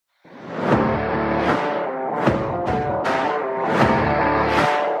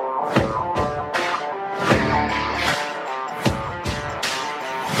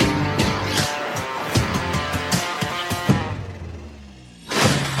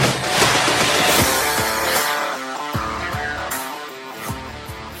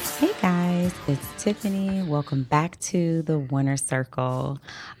Tiffany. Welcome back to the Winner Circle.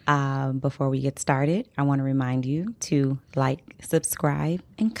 Before we get started, I want to remind you to like, subscribe,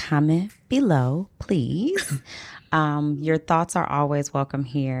 and comment below, please. Your thoughts are always welcome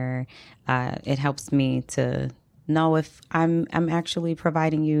here. It helps me to know if I'm actually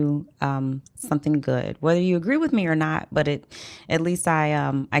providing you something good, whether you agree with me or not. But at least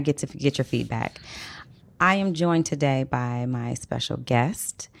I get to get your feedback. I am joined today by my special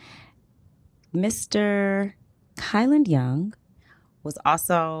guest. Mr. Kyland Young was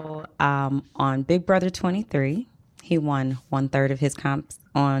also on Big Brother 23. He won 1/3 of his comps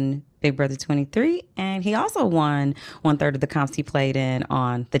on Big Brother 23, and he also won 1/3 of the comps he played in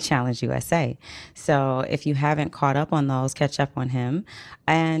on the Challenge USA. So if you haven't caught up on those, catch up on him.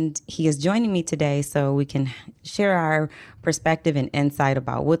 And he is joining me today so we can share our perspective and insight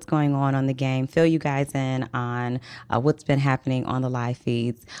about what's going on the game, fill you guys in on what's been happening on the live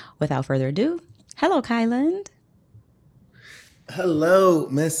feeds. Without further ado, hello, Kyland. Hello,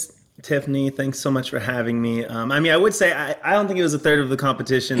 Miss Tiffany. Thanks so much for having me. I would say I don't think it was 1/3 of the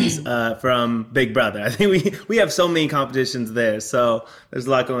competitions from Big Brother. I think we have so many competitions there, so there's a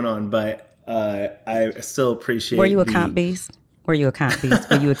lot going on. But I still appreciate. Were you a comp beast? Were you a comp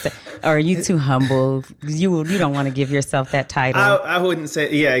beast? Or are you too humble? You don't want to give yourself that title. I wouldn't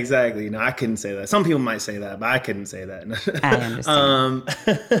say. Yeah, exactly. No, I couldn't say that. Some people might say that, but I couldn't say that. I understand.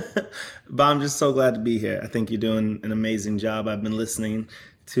 But I'm just so glad to be here. I think you're doing an amazing job. I've been listening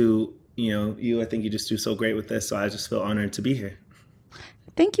to you. I think you just do so great with this. So I just feel honored to be here.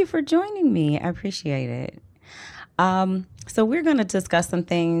 Thank you for joining me. I appreciate it. So we're going to discuss some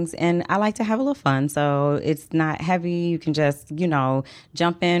things, and I like to have a little fun. So it's not heavy. You can just,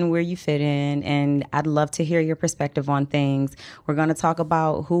 jump in where you fit in. And I'd love to hear your perspective on things. We're going to talk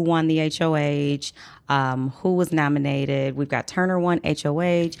about who won the HOH, who was nominated. We've got Turner won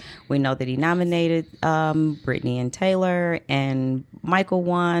HOH. We know that he nominated Brittany and Taylor, and Michael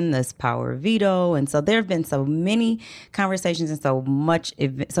won this power veto. And so there have been so many conversations and so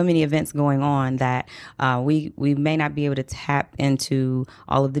many events going on that we may not be able to tap into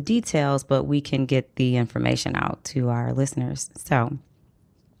all of the details, but we can get the information out to our listeners. So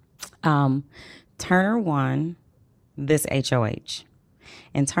Turner won this HOH.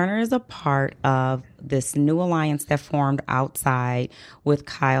 And Turner is a part of this new alliance that formed outside with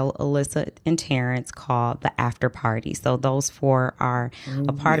Kyle, Alyssa, and Terrence called the After Party. So those four are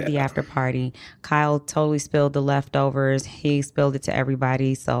a part of the After Party. Kyle totally spilled the leftovers. He spilled it to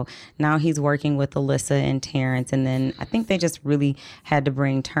everybody. So now he's working with Alyssa and Terrence. And then I think they just really had to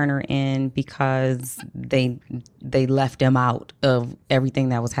bring Turner in because they left him out of everything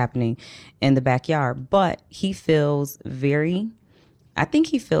that was happening in the backyard. But he feels I think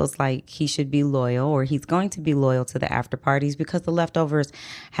he feels like he should be loyal, or he's going to be loyal to the after parties because the leftovers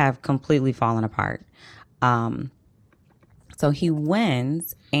have completely fallen apart. So he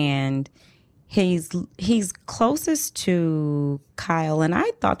wins, and he's closest to Kyle, and I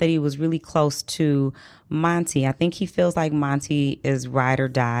thought that he was really close to Monty. I think he feels like Monty is ride or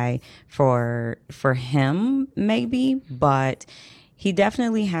die for him, maybe, but he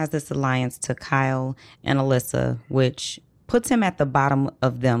definitely has this alliance to Kyle and Alyssa, which puts him at the bottom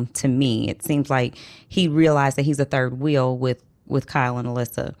of them to me. It seems like he realized that he's a third wheel with Kyle and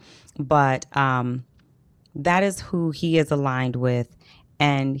Alyssa. But that is who he is aligned with.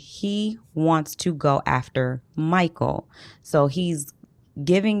 And he wants to go after Michael. So he's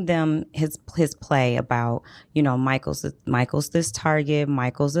giving them his play about, Michael's this target,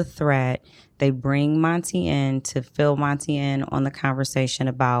 Michael's a threat. They bring Monty in to fill Monty in on the conversation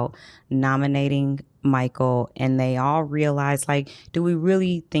about nominating Michael, and they all realize, do we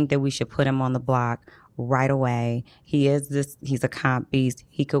really think that we should put him on the block right away? He's a comp beast.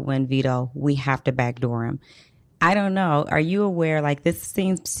 He could win veto. We have to backdoor him. I don't know. Are you aware? This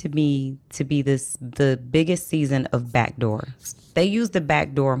seems to me to be the biggest season of backdoor. They use the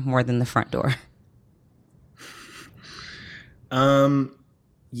back door more than the front door.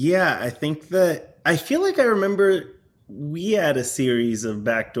 Yeah, I feel like I remember we had a series of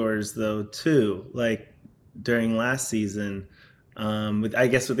backdoors though too, during last season. With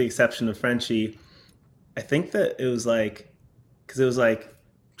the exception of Frenchie, I think that it was because it was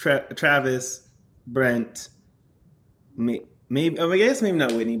Travis, Brent, maybe I guess maybe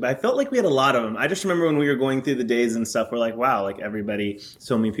not Whitney, but I felt like we had a lot of them. I just remember when we were going through the days and stuff, we're like, wow, everybody,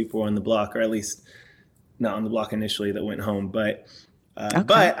 so many people were on the block, or at least not on the block initially that went home, but. Okay.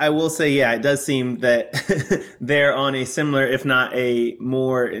 But I will say, yeah, it does seem that they're on a similar, if not a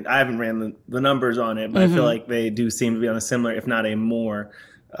more, I haven't ran the numbers on it, but I feel like they do seem to be on a similar, if not a more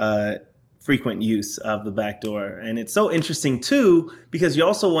frequent use of the back door. And it's so interesting, too, because you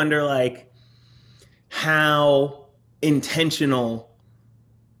also wonder, how intentional,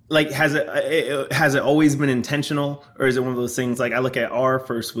 like, has it always been intentional, or is it one of those things, like I look at our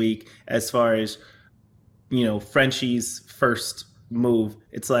first week as far as, Frenchie's first move,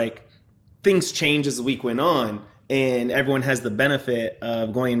 it's like things change as the week went on, and everyone has the benefit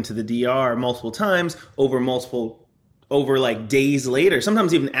of going into the DR multiple times over like days later,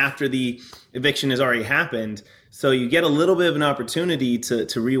 sometimes even after the eviction has already happened. So you get a little bit of an opportunity to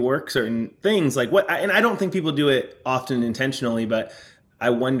rework certain things, like and I don't think people do it often intentionally, but I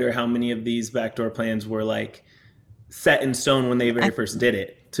wonder how many of these backdoor plans were like set in stone when they very first did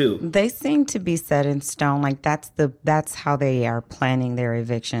it too. They seem to be set in stone. Like that's how they are planning their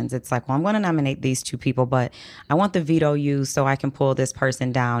evictions. It's like, well, I'm going to nominate these two people, but I want the veto used so I can pull this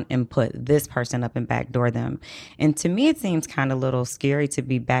person down and put this person up and backdoor them. And to me, it seems kind of a little scary to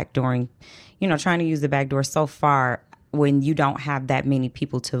be backdooring, trying to use the backdoor so far when you don't have that many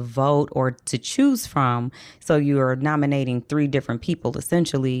people to vote or to choose from. So you're nominating 3 different people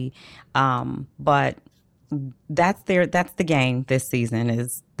essentially. But that's the game this season,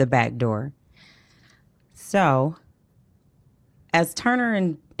 is the back door. So as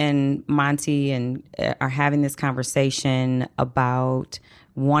Turner and Monty are having this conversation about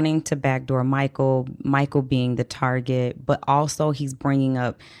wanting to backdoor Michael being the target, but also he's bringing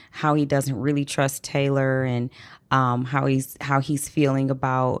up how he doesn't really trust Taylor, and how he's feeling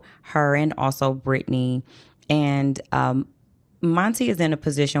about her and also Brittany. And Monty is in a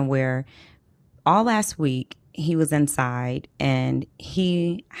position where all last week he was inside, and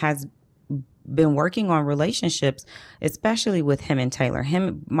he has been working on relationships, especially with him and Taylor.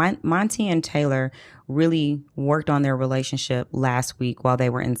 Monty and Taylor really worked on their relationship last week while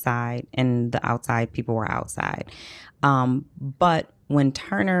they were inside, and the outside people were outside. But when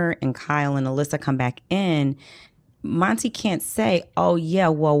Turner and Kyle and Alyssa come back in, Monty can't say, oh, yeah,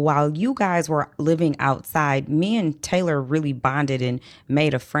 well, while you guys were living outside, me and Taylor really bonded and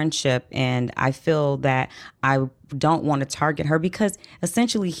made a friendship. And I feel that I don't want to target her, because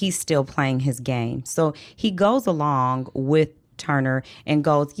essentially he's still playing his game. So he goes along with Turner and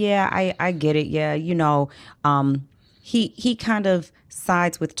goes, yeah, I get it. Yeah, he kind of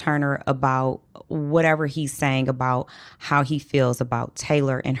sides with Turner about whatever he's saying about how he feels about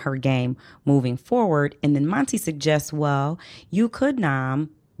Taylor and her game moving forward. And then Monty suggests, well, you could nom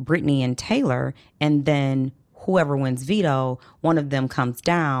Brittany and Taylor, and then whoever wins veto, one of them comes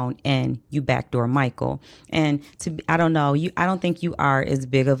down and you backdoor Michael. And I don't know, I don't think you are as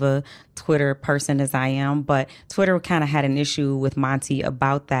big of a Twitter person as I am, but Twitter kind of had an issue with Monty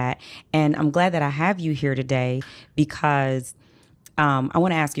about that. And I'm glad that I have you here today, because I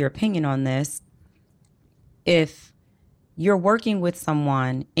want to ask your opinion on this. If you're working with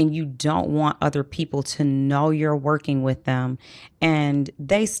someone and you don't want other people to know you're working with them, and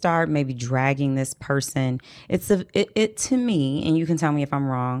they start maybe dragging this person, it to me, and you can tell me if I'm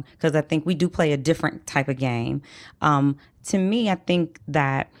wrong, because I think we do play a different type of game. To me, I think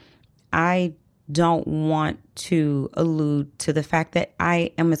that I don't want to allude to the fact that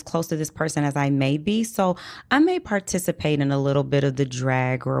I am as close to this person as I may be. So I may participate in a little bit of the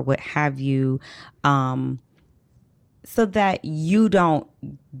drag or what have you, so that you don't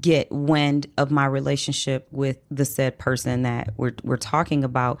get wind of my relationship with the said person that we're talking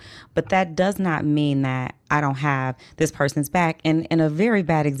about. But that does not mean that I don't have this person's back. And a very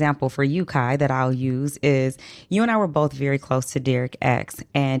bad example for you, Kai, that I'll use is you and I were both very close to Derek X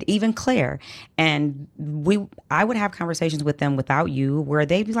and even Claire. And I would have conversations with them without you where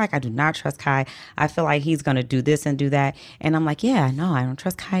they'd be like, I do not trust Kai. I feel like he's going to do this and do that. And I'm like, yeah, no, I don't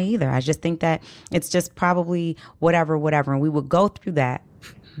trust Kai either. I just think that it's just probably whatever. And we would go through that.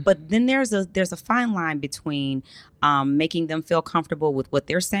 But then there's a fine line between making them feel comfortable with what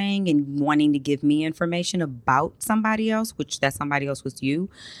they're saying and wanting to give me information about somebody else, which that somebody else was you.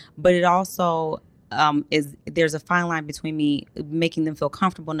 But it also there's a fine line between me making them feel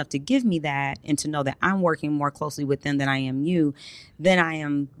comfortable enough to give me that and to know that I'm working more closely with them than I am you, than I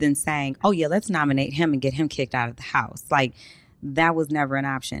am then saying, oh, yeah, let's nominate him and get him kicked out of the house. Like, that was never an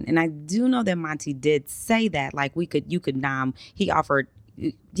option. And I do know that Monty did say that, like, you could nom.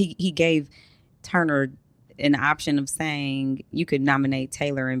 He gave Turner an option of saying you could nominate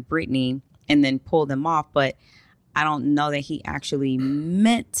Taylor and Brittany and then pull them off. But I don't know that he actually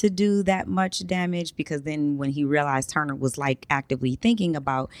meant to do that much damage, because then when he realized Turner was like actively thinking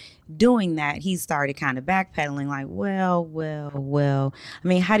about doing that, he started kind of backpedaling like, well. I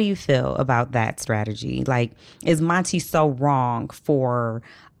mean, how do you feel about that strategy? Like, is Monty so wrong for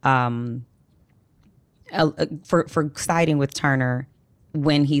siding with Turner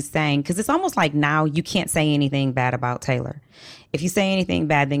when he's saying, because it's almost like now you can't say anything bad about Taylor. If you say anything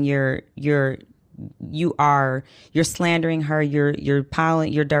bad, then you're you're slandering her, you're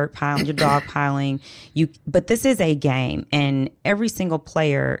piling, your dirt piling, your dog piling. But this is a game, and every single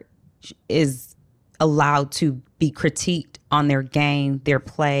player is allowed to be critiqued on their game, their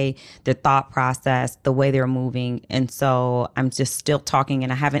play, their thought process, the way they're moving. And so I'm just still talking,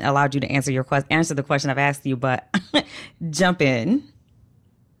 and I haven't allowed you to answer the question I've asked you, but jump in.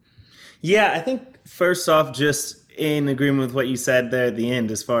 Yeah, I think first off, just in agreement with what you said there at the end,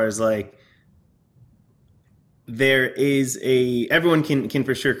 as far as like, everyone can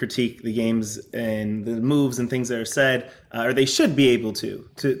for sure critique the games and the moves and things that are said, or they should be able to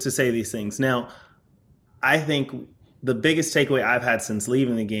say these things. Now, I think the biggest takeaway I've had since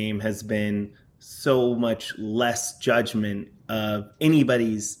leaving the game has been so much less judgment of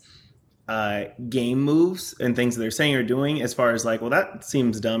anybody's game moves and things that they're saying or doing, as far as like, well, that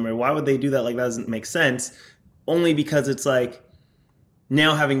seems dumb, or why would they do that? Like, that doesn't make sense. Only because it's like,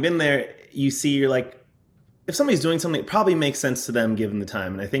 now having been there, you see, you're like, if somebody's doing something, it probably makes sense to them given the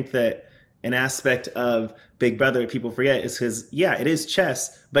time. And I think that an aspect of Big Brother people forget is because, yeah, it is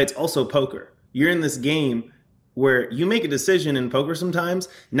chess, but it's also poker. You're in this game where you make a decision in poker sometimes,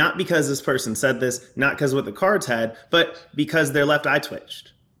 not because this person said this, not because what the cards had, but because their left eye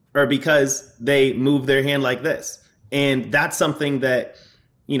twitched, or because they moved their hand like this. And that's something that,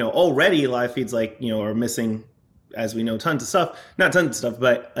 already live feeds are missing, as we know, tons of stuff. Not tons of stuff,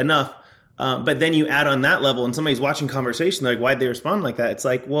 but enough. But then you add on that level and somebody's watching conversation, like, why'd they respond like that? It's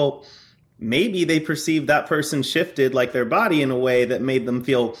like, well, maybe they perceived that person shifted like their body in a way that made them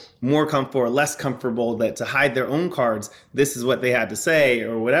feel more comfortable or less comfortable, that to hide their own cards, this is what they had to say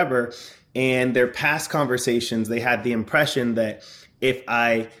or whatever. And their past conversations, they had the impression that if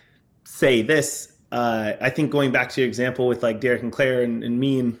I say this, I think going back to your example with like Derek and Claire and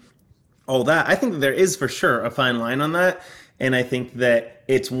me and all that, I think that there is for sure a fine line on that. And I think that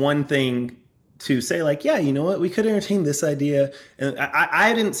it's one thing to say like, yeah, you know what, we could entertain this idea. And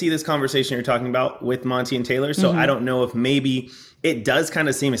I didn't see this conversation you're talking about with Monty and Taylor. So I don't know if maybe it does kind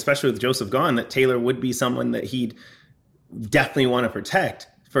of seem, especially with Joseph gone, that Taylor would be someone that he'd definitely want to protect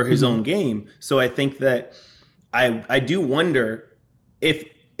for his own game. So I think that I do wonder if,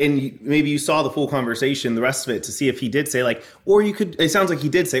 and maybe you saw the full conversation, the rest of it, to see if he did say like, or you could, it sounds like he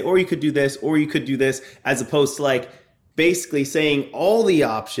did say, or you could do this, or you could do this, as opposed to like, basically saying all the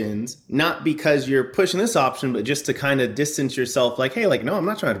options, not because you're pushing this option, but just to kind of distance yourself, like, hey, like, no, I'm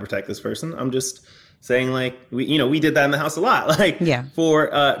not trying to protect this person. I'm just saying like, we did that in the house a lot. Like, yeah.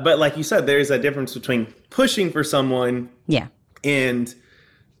 But like you said, there is a difference between pushing for someone, yeah, and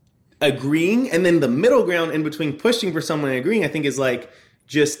agreeing, and then the middle ground in between pushing for someone and agreeing, I think is like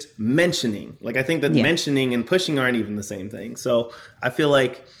just mentioning. Like, I think that mentioning and pushing aren't even the same thing. So I feel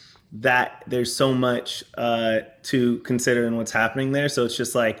like that there's so much to consider in what's happening there. So it's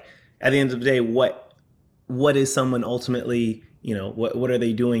just like, at the end of the day, what is someone ultimately, what are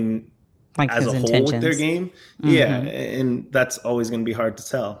they doing like as a whole with their game? Yeah. And that's always going to be hard to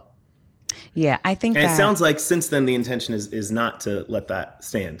tell. Yeah, I think and it sounds like since then the intention is not to let that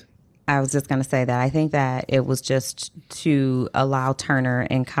stand. I was just going to say that I think that it was just to allow Turner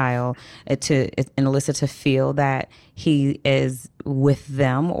and Kyle and Alyssa to feel that he is with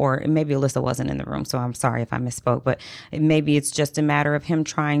them, or maybe Alyssa wasn't in the room, so I'm sorry if I misspoke, but maybe it's just a matter of him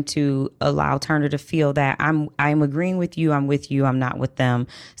trying to allow Turner to feel that I'm agreeing with you, I'm not with them.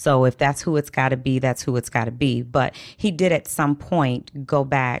 So if that's who it's got to be, that's who it's got to be. But he did at some point go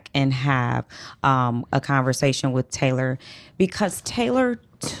back and have a conversation with Taylor, because Taylor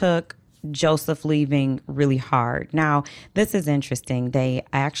took Joseph leaving really hard. Now, this is interesting. They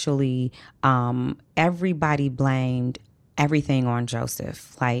actually, everybody blamed everything on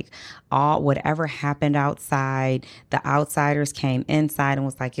Joseph. Like, whatever happened outside, the outsiders came inside and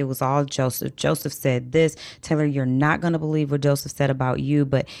was like, it was all Joseph. Joseph said this. Taylor, you're not going to believe what Joseph said about you,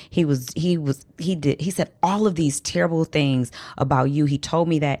 but he said all of these terrible things about you. He told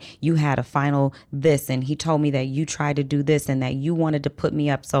me that you had a final this, and he told me that you tried to do this and that you wanted to put me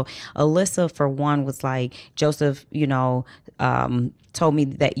up. So Alyssa, for one, was like, Joseph, told me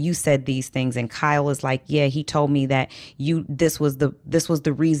that you said these things, and Kyle is like, yeah, he told me that this was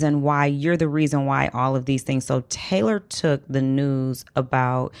the reason why, you're the reason why all of these things. So Taylor took the news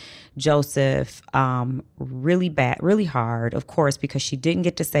about Joseph really bad, really hard, of course, because she didn't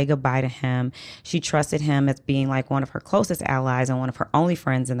get to say goodbye to him. She trusted him as being like one of her closest allies and one of her only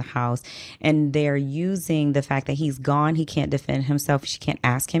friends in the house. And they're using the fact that he's gone, he can't defend himself, she can't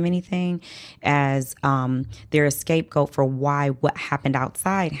ask him anything, as their scapegoat for why what happened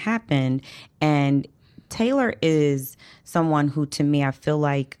outside happened. And Taylor is someone who, to me, I feel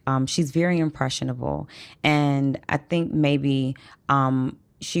like she's very impressionable. And I think maybe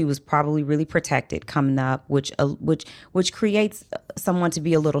she was probably really protected coming up, which creates someone to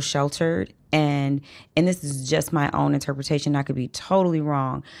be a little sheltered. And this is just my own interpretation. I could be totally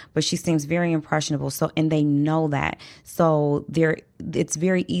wrong, but she seems very impressionable. So, and they know that. So it's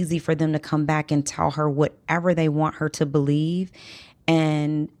very easy for them to come back and tell her whatever they want her to believe.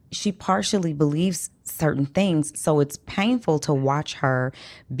 And she partially believes certain things. So it's painful to watch her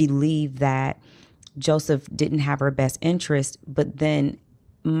believe that Joseph didn't have her best interest, but then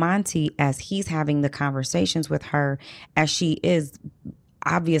Monty, as he's having the conversations with her, as she is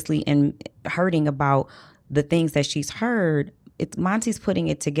obviously in hurting about the things that she's heard, Monty's putting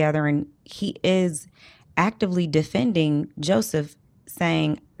it together, and he is actively defending Joseph,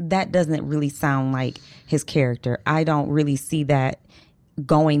 saying that doesn't really sound like his character. I don't really see that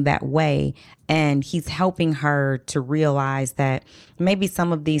going that way. And he's helping her to realize that maybe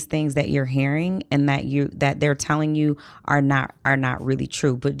some of these things that you're hearing and that they're telling you are not really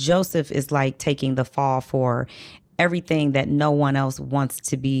true. But Joseph is like taking the fall for everything that no one else wants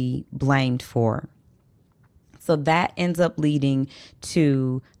to be blamed for. So that ends up leading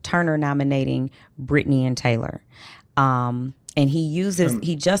to Turner nominating Brittany and Taylor. And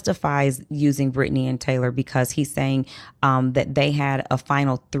he justifies using Brittany and Taylor because he's saying that they had a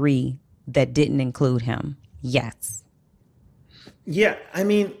final 3 that didn't include him. Yes. Yeah, I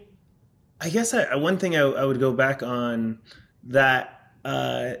mean, I guess one thing I would go back on that,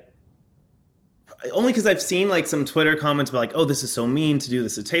 only because I've seen like some Twitter comments about like, oh, this is so mean to do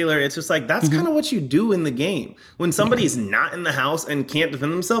this to Taylor. It's just like, that's kind of what you do in the game. When somebody's not in the house and can't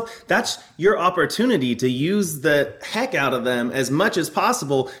defend themselves, that's your opportunity to use the heck out of them as much as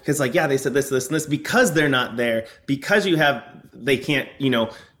possible. Because like, yeah, they said this, this, and this because they're not there, because they can't,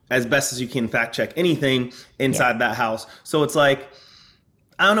 as best as you can fact check anything inside that house. So it's like,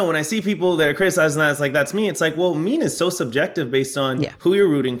 I don't know, when I see people that are criticizing that, it's like, that's me. It's like, well, mean is so subjective based on who you're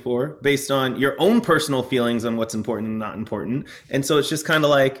rooting for, based on your own personal feelings on what's important and not important. And so it's just kind of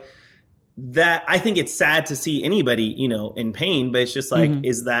like that. I think it's sad to see anybody, in pain, but it's just like,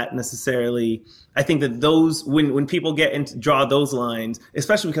 is that necessarily, I think that those, when people get into draw those lines,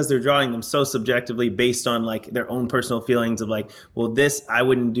 especially because they're drawing them so subjectively based on like their own personal feelings of like, well, this I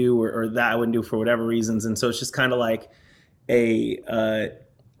wouldn't do or that I wouldn't do for whatever reasons. And so it's just kind of like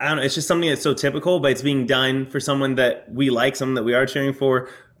I don't know. It's just something that's so typical, but it's being done for someone that we like, someone that we are cheering for.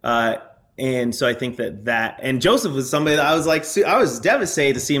 And so I think that, and Joseph was somebody that I was like, I was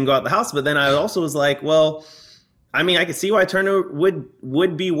devastated to see him go out the house. But then I also was like, well, I mean, I could see why Turner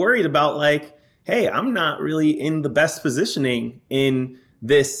would be worried about like, hey, I'm not really in the best positioning in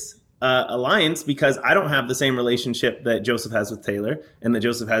this alliance because I don't have the same relationship that Joseph has with Taylor and that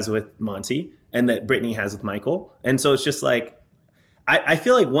Joseph has with Monty and that Brittany has with Michael. And so it's just like, I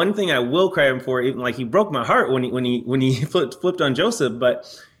feel like one thing I will credit him for, even like he broke my heart when he flipped on Joseph, but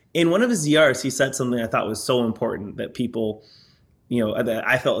in one of his ZRs, he said something I thought was so important that people, that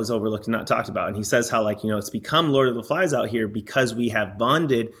I felt was overlooked and not talked about. And he says how like, it's become Lord of the Flies out here because we have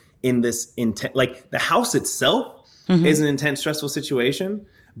bonded in this intent, like the house itself is an intense, stressful situation,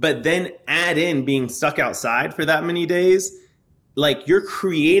 but then add in being stuck outside for that many days, like you're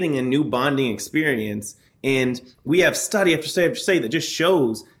creating a new bonding experience. And we have study after study after study that just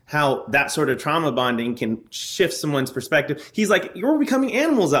shows how that sort of trauma bonding can shift someone's perspective. He's like, you're becoming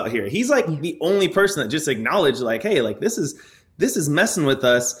animals out here. He's like the only person that just acknowledged like, hey, like this is messing with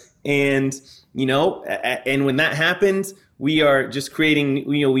us. And, and when that happens, we are just creating,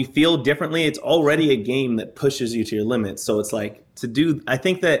 we feel differently. It's already a game that pushes you to your limits. So it's like I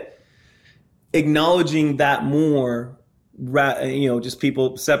think that acknowledging that more, just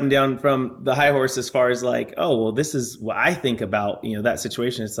people stepping down from the high horse as far as like, oh, well, this is what I think about, that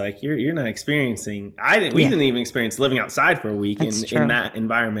situation. It's like, you're not experiencing, we didn't even experience living outside for a week in that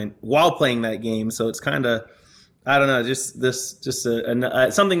environment while playing that game. So it's kind of, I don't know,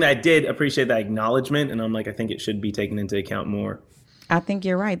 something that I did appreciate that acknowledgement. And I'm like, I think it should be taken into account more. I think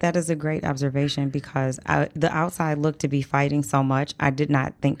you're right. That is a great observation because the outside looked to be fighting so much. I did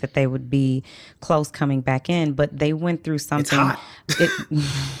not think that they would be close coming back in, but they went through something. It's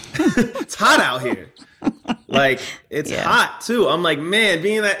hot. It's hot out here. Like, it's hot too. I'm like, man,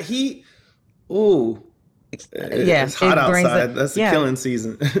 being that heat, it's hot outside. That's the killing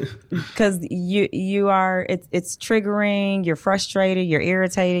season. Because you are, it's triggering. You're frustrated. You're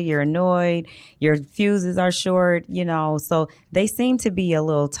irritated. You're annoyed. Your fuses are short. So they seem to be a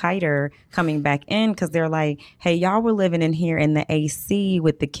little tighter coming back in because they're like, hey, y'all were living in here in the AC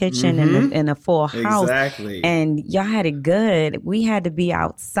with the kitchen and in a full house, exactly, and y'all had it good. We had to be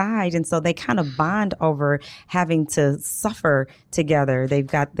outside, and so they kind of bond over having to suffer together. They've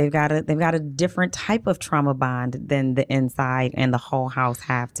got a different type of trauma trauma bond than the inside and the whole house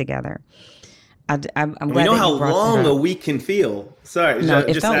have together. I'm We glad know that how you brought that long a up. week can feel. Sorry, No,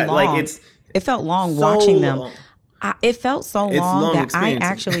 it just felt that, like long. it's It felt long so watching them. long. It felt so It's long long that I experiencing.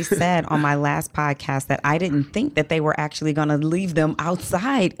 actually said on my last podcast that I didn't think that they were actually going to leave them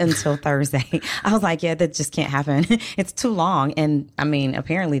outside until Thursday. I was like, yeah, that just can't happen. It's too long. And I mean,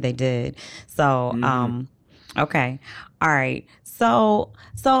 apparently they did. So, okay. All right. So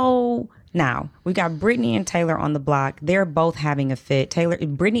now we got Brittany and Taylor on the block. They're both having a fit.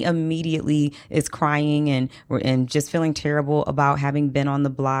 Brittany immediately is crying and just feeling terrible about having been on the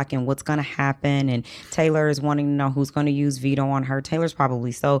block and what's going to happen. And Taylor is wanting to know who's going to use veto on her. Taylor's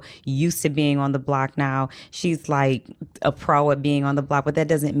probably so used to being on the block now. She's like a pro at being on the block, but that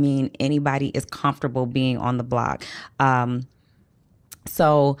doesn't mean anybody is comfortable being on the block.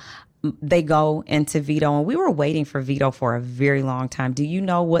 So they go into veto, and we were waiting for veto for a very long time. Do you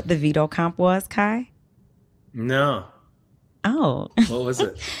know what the veto comp was, Kai? No. Oh. What was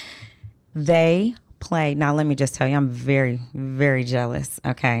it? They played. Now, let me just tell you, I'm very, very jealous.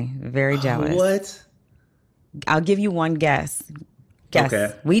 Okay. Very jealous. What? I'll give you one guess.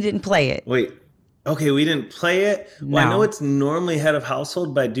 Okay. We didn't play it. Wait. Okay, we didn't play it. Well, I know it's normally head of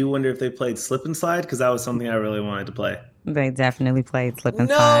household, but I do wonder if they played slip and slide because that was something I really wanted to play. They definitely played slip and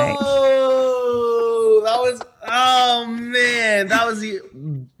slide. No, that was, oh man, that was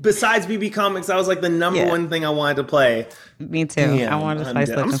besides BB Comics, that was like the number one thing I wanted to play. Me too. I wanted to play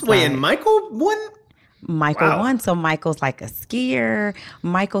slip and slide. I'm just waiting. Michael won. Michael won. So Michael's like a skier.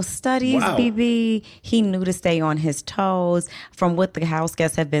 Michael studies BB. He knew to stay on his toes. From what the house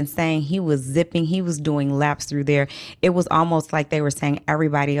guests have been saying, he was zipping. He was doing laps through there. It was almost like they were saying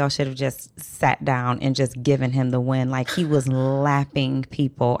everybody else should have just sat down and just given him the win. Like he was lapping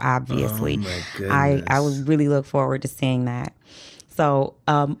people, obviously. Oh my goodness. I would really look forward to seeing that. So,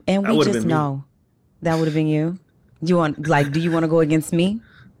 and we just know that would have been you. Do you want to go against me?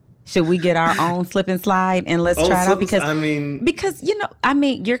 Should we get our own slip and slide and let's try it out? Because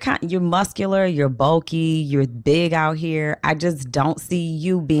you're muscular, you're bulky, you're big out here. I just don't see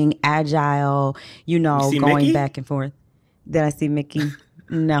you being agile, going Mickey? back and forth. Did I see Mickey?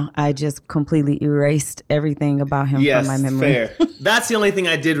 No, I just completely erased everything about him from my memory. Fair. That's the only thing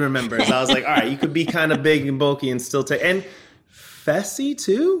I did remember. Is I was like, all right, you could be kind of big and bulky and still take. And Fessy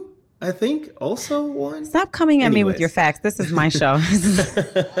too, I think, also won. Stop coming at me with your facts. This is my show.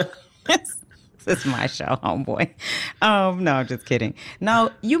 This is my show, homeboy. No, just kidding.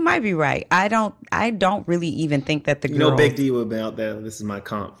 No, you might be right. I don't really even think that the girls... Big D would have been out there. This is my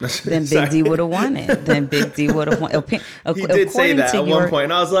comp. Then Big D would have won it. Then Big D would have won. He did say that at one point.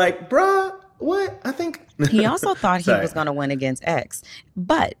 And I was like, bruh, what? I think... He also thought he was going to win against X.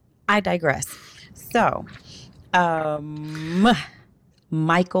 But I digress. So,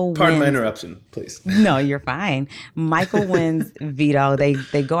 Michael wins. Pardon my interruption, please. No, you're fine. Michael wins veto. They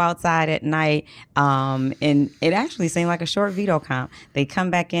go outside at night, and it actually seemed like a short veto comp. They come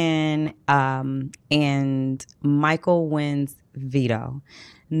back in, and Michael wins veto.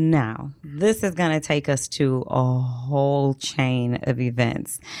 Now, this is going to take us to a whole chain of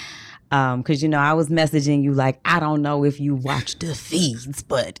events. Because, I was messaging you like, I don't know if you watch the feeds,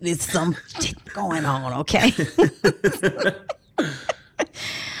 but it's some shit going on, okay?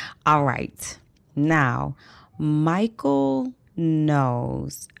 All right. Now, Michael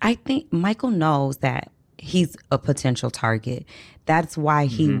knows. I think Michael knows that he's a potential target. That's why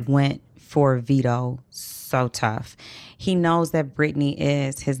he went for veto so tough. He knows that Brittany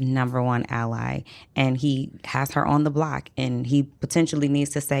is his number one ally, and he has her on the block, and he potentially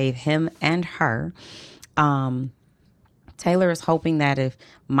needs to save him and her. Taylor is hoping that if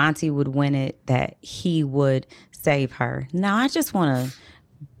Monty would win it, that he would save her. Now, I just want to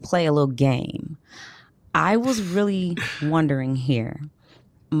play a little game. I was really wondering here.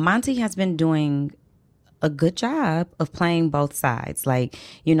 Monty has been doing a good job of playing both sides. Like,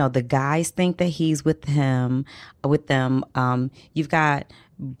 the guys think that he's with them. You've got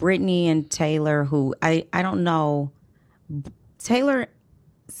Brittany and Taylor, who I don't know. Taylor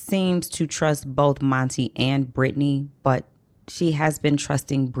seems to trust both Monty and Brittany, but she has been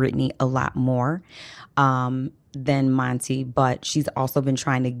trusting Brittany a lot more than Monty, but she's also been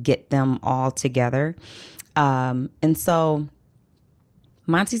trying to get them all together. And so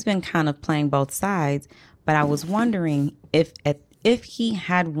Monty's been kind of playing both sides, but I was wondering if he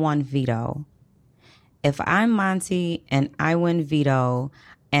had one veto, if I'm Monty and I win veto,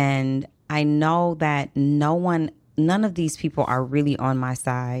 and I know that none of these people are really on my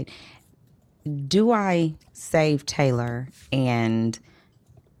side, do I save Taylor and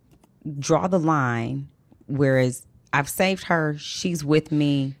draw the line? Whereas I've saved her, she's with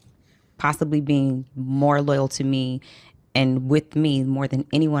me, possibly being more loyal to me and with me more than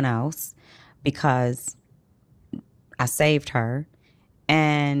anyone else because I saved her,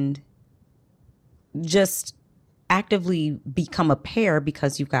 and just actively become a pair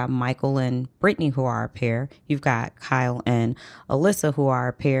because you've got Michael and Brittany who are a pair. You've got Kyle and Alyssa who are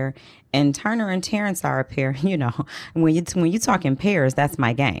a pair, and Turner and Terrence are a pair. You know, when you talk in pairs, that's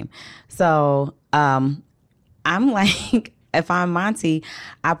my game. So I'm like, if I'm Monty,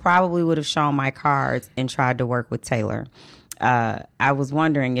 I probably would have shown my cards and tried to work with Taylor. I was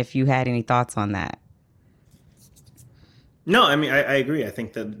wondering if you had any thoughts on that. No, I mean, I agree. I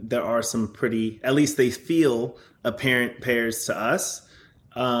think that there are some pretty, at least they feel apparent pairs to us.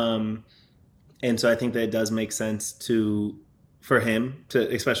 And so I think that it does make sense for him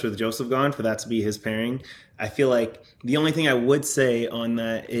to, especially with Joseph gone, for that to be his pairing. I feel like the only thing I would say on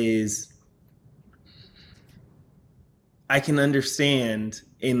that is I can understand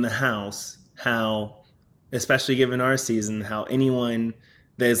in the house how, especially given our season, how anyone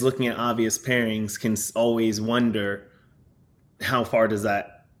that is looking at obvious pairings can always wonder, how far does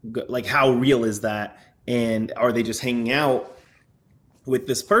that go? Like, how real is that? And are they just hanging out with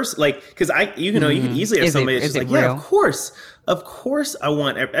this person? Like, because you could easily have somebody that's just like, yeah, of course I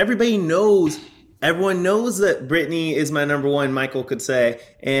want, everyone knows that Brittany is my number one, Michael could say.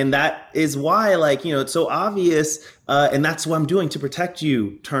 And that is why, like, it's so obvious. And that's what I'm doing to protect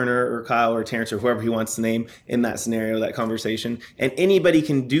you, Turner or Kyle or Terrence or whoever he wants to name in that scenario, that conversation. And anybody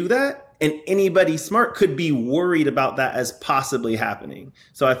can do that. And anybody smart could be worried about that as possibly happening.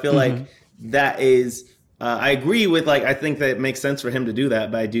 So I feel like that is, I agree with, like, I think that it makes sense for him to do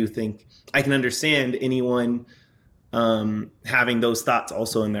that. But I do think I can understand anyone having those thoughts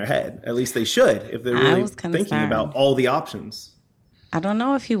also in their head. At least they should, if they're really thinking about all the options. I don't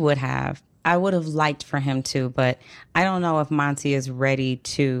know if he would have. I would have liked for him to, but I don't know if Monty is ready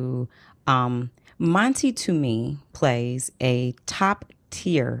to. Monty, to me, plays a top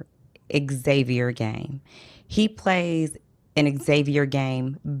tier Xavier game. He plays an Xavier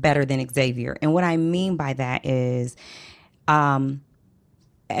game better than Xavier. And what I mean by that is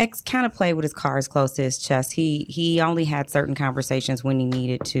X kind of played with his cards close to his chest. He only had certain conversations when he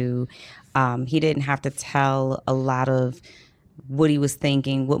needed to. He didn't have to tell a lot of what he was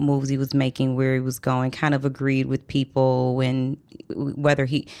thinking, what moves he was making, where he was going, kind of agreed with people, and whether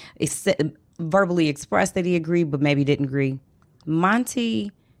he verbally expressed that he agreed but maybe didn't agree.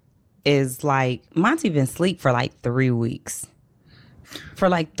 Monty been asleep for like 3 weeks. For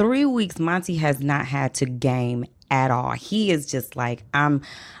like 3 weeks, Monty has not had to game at all. He is just like, I'm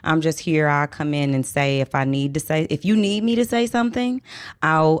just here. I'll come in and say if you need me to say something,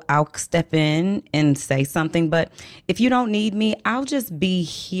 I'll step in and say something. But if you don't need me, I'll just be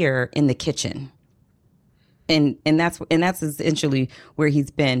here in the kitchen. And that's essentially where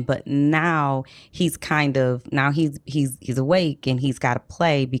he's been. But now he's he's awake and he's got to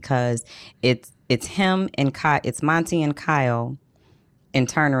play because it's him and it's Monty and Kyle and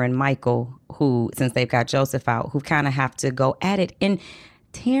Turner and Michael who, since they've got Joseph out, who kind of have to go at it. And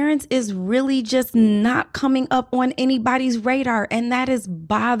Terrence is really just not coming up on anybody's radar, and that is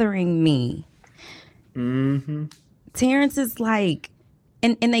bothering me. Mm-hmm. Terrence is like,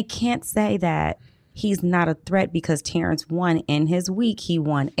 and they can't say that he's not a threat because Terrence won in his week. He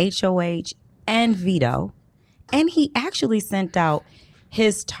won HOH and veto. And he actually sent out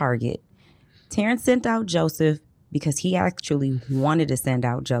his target. Terrence sent out Joseph because he actually wanted to send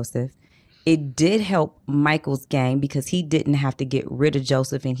out Joseph. It did help Michael's game because he didn't have to get rid of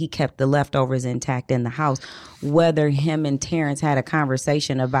Joseph and he kept the leftovers intact in the house. Whether him and Terrence had a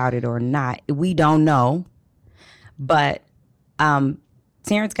conversation about it or not, we don't know. But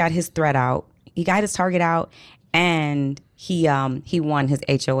Terrence got his threat out. He got his target out, and he won his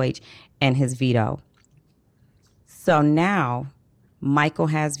HOH and his veto. So now Michael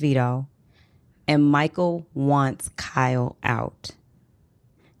has veto, and Michael wants Kyle out.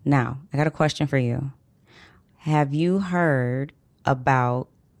 Now, I got a question for you. Have you heard about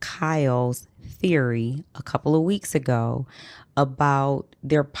Kyle's theory a couple of weeks ago about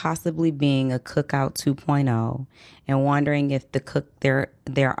there possibly being a Cookout 2.0 and wondering if there's a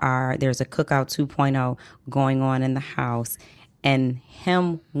Cookout 2.0 going on in the house, and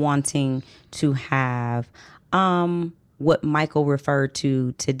him wanting to have what Michael referred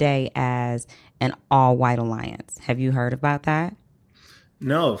to today as an all-white alliance? Have you heard about that?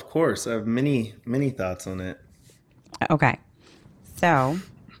 No, of course. I have many, many thoughts on it. Okay. So,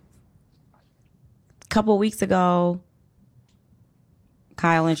 a couple of weeks ago,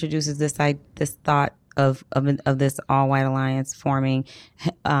 Kyle introduces this thought of this all white alliance forming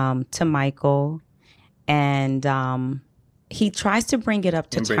to Michael, and he tries to bring it up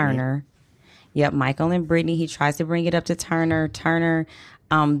to Turner. Yep, Michael and Brittany. He tries to bring it up to Turner. Turner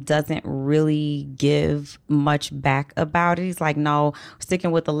doesn't really give much back about it. He's like, no,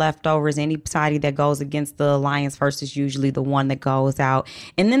 sticking with the leftovers. Anybody that goes against the alliance first is usually the one that goes out.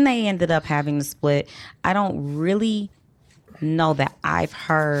 And then they ended up having to split. I don't really know that I've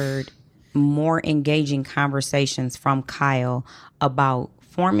heard more engaging conversations from Kyle about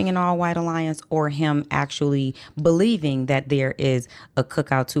forming an all white alliance or him actually believing that there is a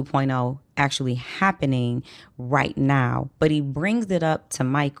Cookout 2.0 actually happening right now. But he brings it up to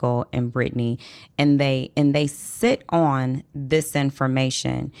Michael and Brittany, and they sit on this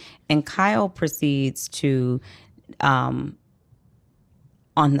information, and Kyle proceeds to on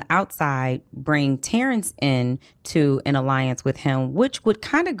the outside bring Terrence in to an alliance with him, which would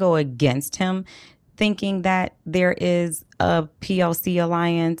kind of go against him thinking that there is a PLC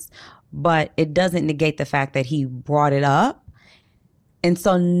alliance, but it doesn't negate the fact that he brought it up. And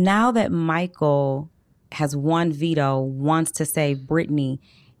so now that Michael has one veto, wants to save Brittany,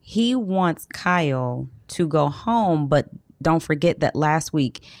 he wants Kyle to go home, but don't forget that last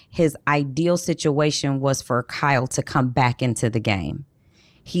week his ideal situation was for Kyle to come back into the game.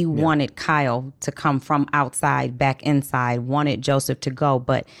 He wanted Kyle to come from outside back inside, wanted Joseph to go.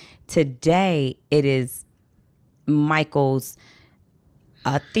 But today it is Michael's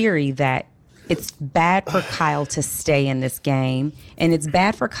theory that it's bad for Kyle to stay in this game. And it's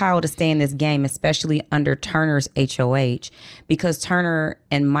bad for Kyle to stay in this game, especially under Turner's HOH, because Turner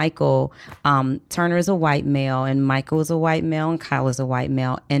and Michael, Turner is a white male and Michael is a white male and Kyle is a white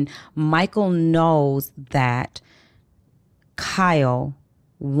male. And Michael knows that Kyle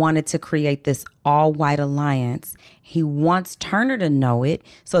wanted to create this all-white alliance. He wants Turner to know it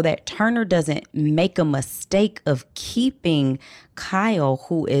so that Turner doesn't make a mistake of keeping Kyle,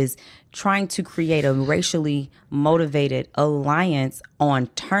 who is trying to create a racially motivated alliance, on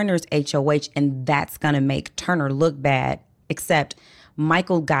Turner's HOH, and that's going to make Turner look bad. Except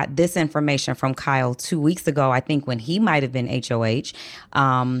Michael got this information from Kyle 2 weeks ago, I think, when he might have been HOH,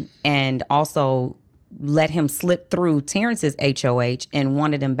 and also let him slip through Terrence's HOH and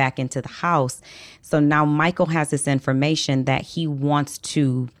wanted him back into the house. So now Michael has this information that he wants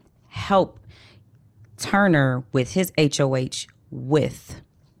to help Turner with his HOH with.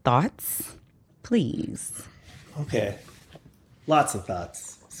 Thoughts, please? Okay. Lots of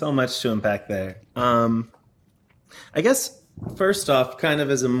thoughts. So much to unpack there. I guess first off, kind of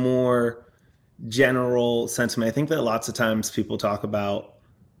as a more general sentiment, I think that lots of times people talk about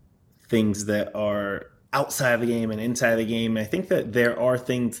things that are outside of the game and inside of the game. I think that there are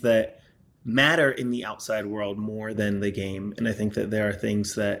things that matter in the outside world more than the game. And I think that there are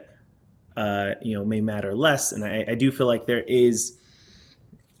things that, may matter less. And I do feel like there is,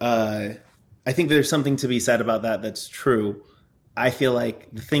 I think there's something to be said about that. That's true. I feel like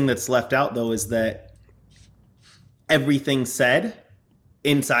the thing that's left out, though, is that everything said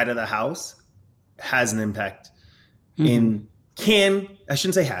inside of the house has an impact I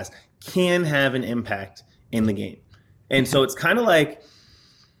shouldn't say has, can have an impact in the game. And so it's kind of like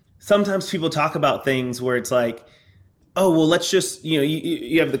sometimes people talk about things where it's like, oh, well, let's just,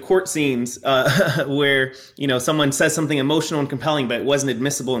 you have the court scenes where, someone says something emotional and compelling, but it wasn't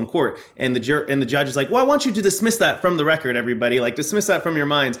admissible in court. And the judge is like, well, I want you to dismiss that from the record, everybody. Like, dismiss that from your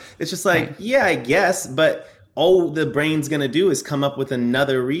minds. It's just like, yeah, I guess. But all the brain's going to do is come up with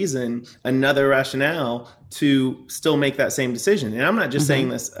another reason, another rationale to still make that same decision. And I'm not just saying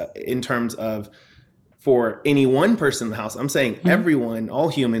this in terms of for any one person in the house. I'm saying everyone, all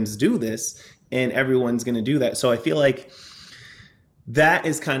humans do this, and everyone's going to do that. So I feel like that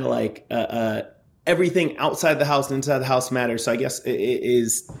is kind of like everything outside the house and inside the house matters. So I guess it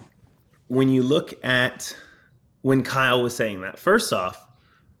is when you look at when Kyle was saying that, first off,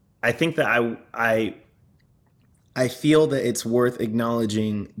 I think that I feel that it's worth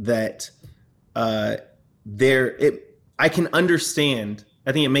acknowledging that I can understand.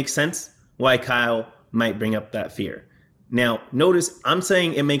 I think it makes sense why Kyle might bring up that fear. Now, notice I'm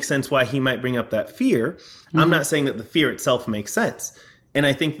saying it makes sense why he might bring up that fear. I'm not saying that the fear itself makes sense. And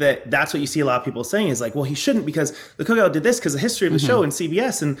I think that that's what you see a lot of people saying is like, well, he shouldn't because the Cookout did this because the history of the show and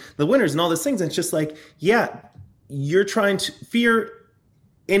CBS and the winners and all those things. And it's just like, yeah, you're trying to, fear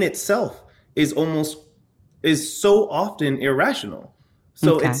in itself is so often irrational.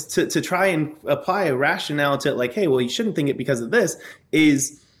 So it's to try and apply a rationale to like, hey, well, you shouldn't think it because of this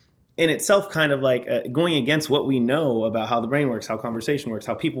is in itself kind of like going against what we know about how the brain works, how conversation works,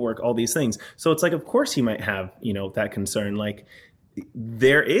 how people work, all these things. So it's like, of course he might have, that concern. Like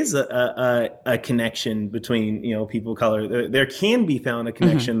there is a connection between, people of color. There can be found a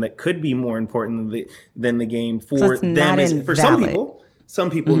connection that could be more important than the game for them. For some people. some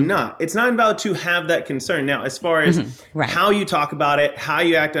people not. It's not about to have that concern. Now, as far as Right. how you talk about it, how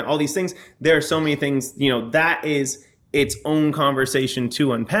you act on all these things, there are so many things, that is its own conversation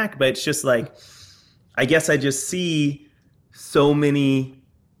to unpack. But it's just like, I guess I just see so many,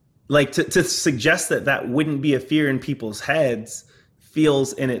 like to suggest that wouldn't be a fear in people's heads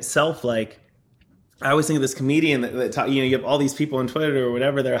feels in itself like, I always think of this comedian that talk, you have all these people on Twitter or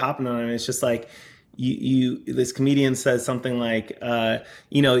whatever they're hopping on, and it's just like, this comedian says something like,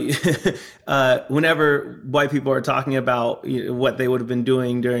 whenever white people are talking about what they would have been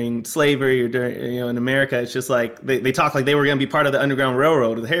doing during slavery or during, in America, it's just like they talk like they were going to be part of the Underground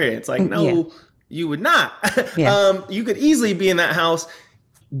Railroad with Harriet. It's like, no, you would not. Yeah. You could easily be in that house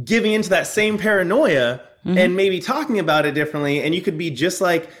giving into that same paranoia and maybe talking about it differently. And you could be just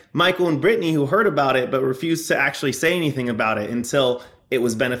like Michael and Brittany, who heard about it, but refused to actually say anything about it until it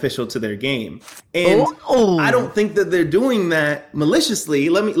was beneficial to their game. And I don't think that they're doing that maliciously.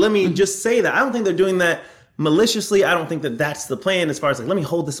 Let me just say that. I don't think they're doing that maliciously. I don't think that that's the plan as far as like, let me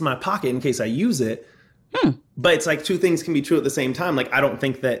hold this in my pocket in case I use it. But it's like two things can be true at the same time. Like, I don't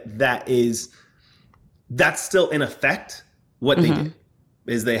think that's still in effect what they did.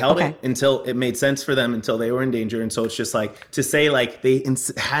 Is they held it until it made sense for them, until they were in danger. And so it's just like to say like they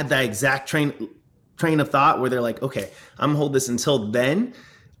had that exact train of thought where they're like, okay, I'm gonna hold this until then.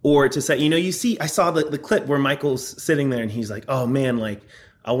 Or to say, I saw the clip where Michael's sitting there and he's like, oh man, like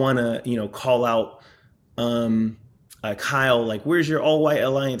I want to, call out Kyle, like, where's your all white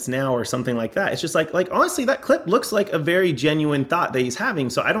alliance now or something like that. It's just like honestly, that clip looks like a very genuine thought that he's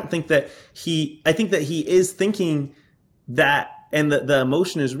having. So I don't think that I think that he is thinking that, and the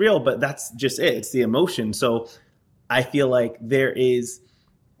emotion is real, but that's just it. It's the emotion. So I feel like there is,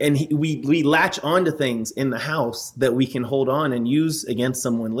 and we latch onto things in the house that we can hold on and use against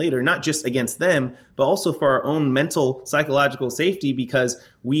someone later, not just against them, but also for our own mental, psychological safety, because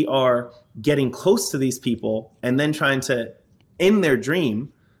we are getting close to these people and then trying to end their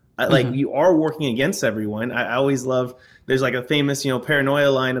dream. Like you are working against everyone. I always love, there's like a famous, paranoia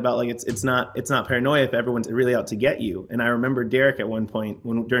line about like, it's not paranoia if everyone's really out to get you. And I remember Derek at one point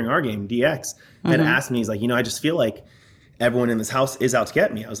during our game, DX, had asked me, he's like, I just feel like everyone in this house is out to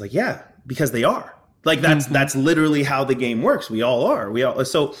get me. I was like, yeah, because they are. Like that's literally how the game works. We all are.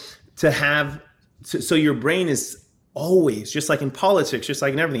 So so your brain is always, just like in politics, just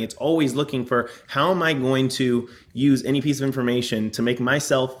like in everything, it's always looking for, how am I going to use any piece of information to make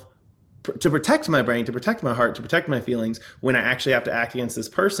myself, to protect my brain, to protect my heart, to protect my feelings when I actually have to act against this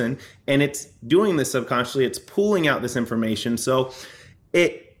person. And it's doing this subconsciously. It's pulling out this information. So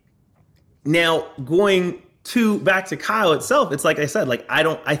now going back to Kyle itself, it's like I said, like,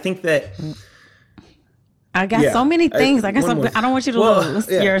 I think that I got so many things. I don't want you to lose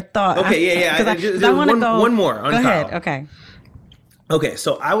your thought. Okay, I want to go one more on Go Kyle. ahead. Okay,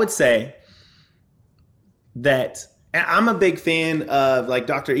 so I would say that I'm a big fan of like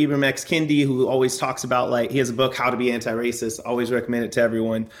Dr. Ibram X. Kendi, who always talks about, like, he has a book, How to Be Anti-Racist. Always recommend it to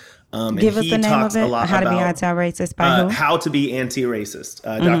everyone. Give us the name of it. How to Be Anti-Racist by who? How to Be Anti-Racist.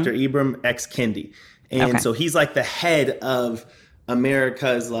 Dr. Ibram X. Kendi. And so he's like the head of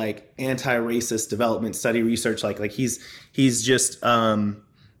America's like anti-racist development study research. Like he's just,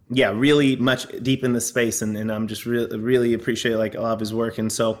 really much deep in the space. And I'm just really appreciate like a lot of his work.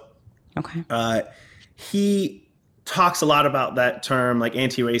 And so he talks a lot about that term, like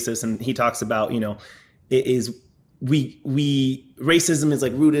anti-racist. And he talks about, racism is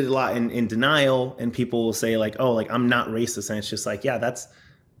like rooted a lot in denial, and people will say like, oh, like I'm not racist. And it's just like, yeah, that's,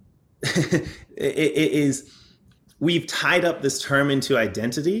 it is, we've tied up this term into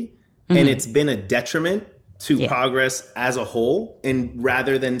identity, and it's been a detriment to progress as a whole. And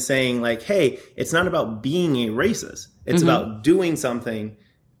rather than saying like, hey, it's not about being a racist, it's about doing something.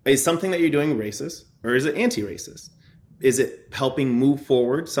 Is something that you're doing racist, or is it anti-racist? Is it helping move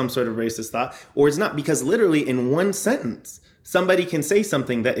forward some sort of racist thought, or it's not? Because literally in one sentence, somebody can say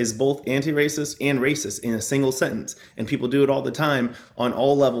something that is both anti-racist and racist in a single sentence. And people do it all the time on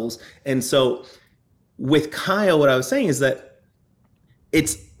all levels. And so with Kyle, what I was saying is that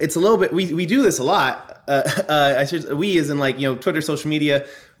it's a little bit, we do this a lot. We as in like, Twitter, social media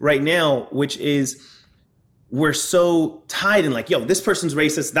right now, which is, we're so tied in like, yo, this person's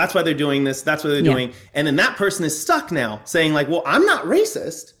racist. That's why they're doing this. That's what they're doing. And then that person is stuck now saying like, well, I'm not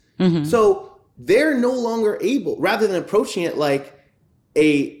racist. So they're no longer able, rather than approaching it like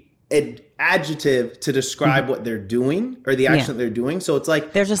an adjective to describe what they're doing or the action that they're doing. So it's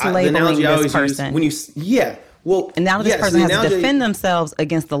like, they're just labeling this person. Well, And now this yes, person the has to analogy. defend themselves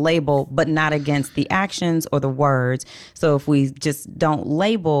against the label, but not against the actions or the words. So if we just don't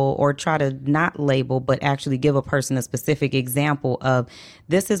label or try to not label, but actually give a person a specific example of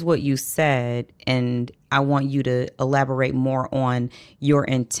this is what you said, and I want you to elaborate more on your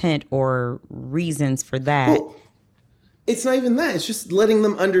intent or reasons for that. Well, it's not even that. It's just letting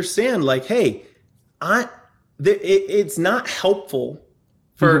them understand, like, hey, I, it's not helpful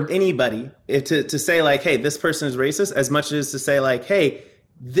for anybody to say like, hey, this person is racist, as much as to say like, hey,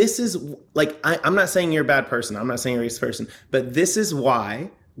 this is like, I'm not saying you're a bad person. I'm not saying you're a racist person, but this is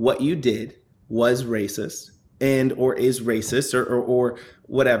why what you did was racist and or is racist or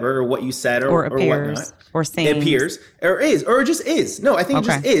whatever, or what you said Or or appears whatnot. or It seems. appears or is or just is. No, I think it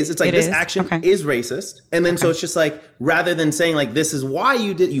just Okay. is. It's like It this is? action Okay. is racist, and then so it's just like rather than saying like this is why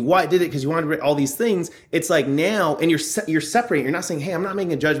you did it because you wanted all these things. It's like now, and you're separating. You're not saying, hey, I'm not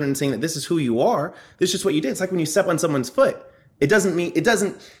making a judgment and saying that this is who you are. This is just what you did. It's like when you step on someone's foot. It doesn't mean it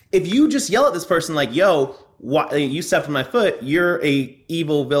doesn't. If you just yell at this person like, yo, why, you stepped on my foot, you're a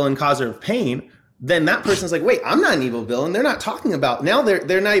evil villain causer of pain. Then that person's like, wait, I'm not an evil villain. They're not talking about now.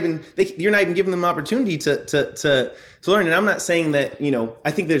 They're not even. You're not even giving them an opportunity to learn. And I'm not saying that, you know.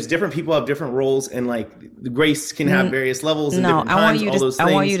 I think there's different people have different roles, and like the grace can have various levels and different times. All those things.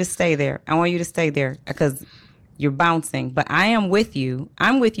 I want you to stay there. I want you to stay there because you're bouncing. But I am with you.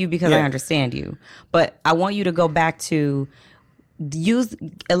 I'm with you because I understand you. But I want you to go back to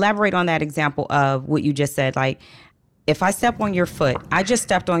elaborate on that example of what you just said. Like, if I step on your foot, I just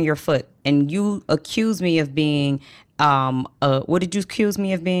stepped on your foot, and you accuse me of being, what did you accuse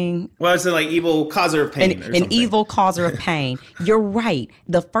me of being? Well, it's like evil causer of pain. An evil causer of pain. You're right.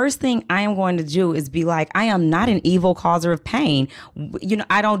 The first thing I am going to do is be like, I am not an evil causer of pain. You know,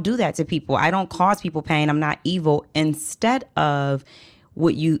 I don't do that to people. I don't cause people pain. I'm not evil. Instead of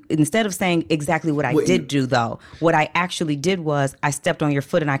saying exactly what I did do, though, what I actually did was I stepped on your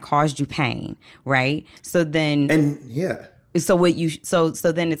foot and I caused you pain, right? So then, so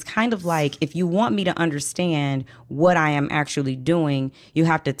then it's kind of like, if you want me to understand what I am actually doing, you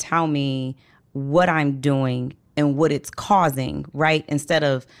have to tell me what I'm doing and what it's causing, right? Instead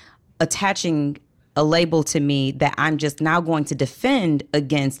of attaching a label to me that I'm just now going to defend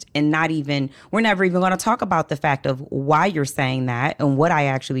against, and we're never even going to talk about the fact of why you're saying that and what I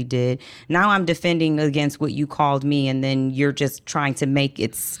actually did. Now I'm defending against what you called me, and then you're just trying to make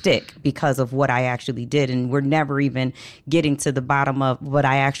it stick because of what I actually did. And we're never even getting to the bottom of what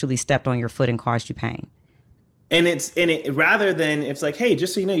I actually stepped on your foot and caused you pain. And rather than it's like, hey,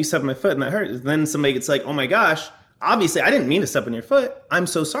 just so you know, you stepped on my foot and that hurt. Then somebody gets like, oh my gosh, obviously I didn't mean to step on your foot. I'm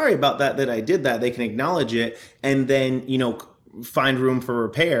so sorry about that I did that. They can acknowledge it and then, you know, find room for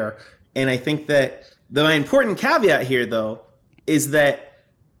repair. And I think that the important caveat here, though, is that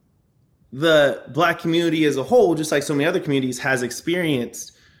the Black community as a whole, just like so many other communities, has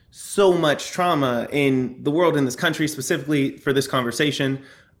experienced so much trauma in the world, in this country, specifically for this conversation.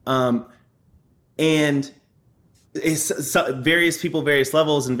 And it's various people, various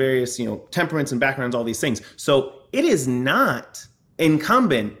levels, and various, you know, temperaments and backgrounds, all these things. So it is not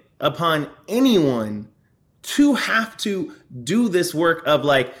incumbent upon anyone to have to do this work of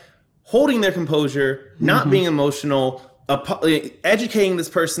like holding their composure, not being emotional, educating this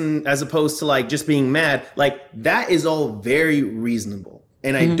person as opposed to like just being mad. Like that is all very reasonable.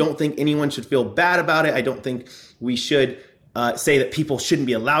 And I don't think anyone should feel bad about it. I don't think we should say that people shouldn't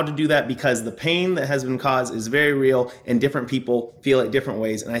be allowed to do that, because the pain that has been caused is very real and different people feel it different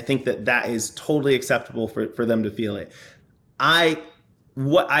ways. And I think that is totally acceptable for them to feel it.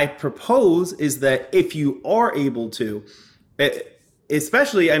 What I propose is that if you are able to,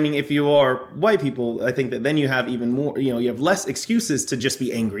 especially, I mean, if you are white people, I think that then you have even more, you know, you have less excuses to just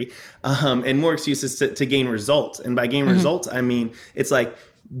be angry, and more excuses to gain results. And by gain results, I mean, it's like,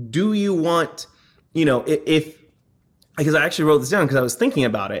 do you want, you know, because I actually wrote this down because I was thinking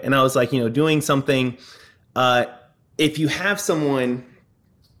about it, and I was like, you know, doing something, if you have someone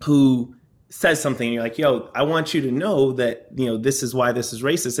who says something and you're like, yo, I want you to know that, you know, this is why this is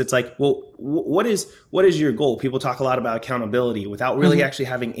racist. It's like, well, what is your goal? People talk a lot about accountability without really actually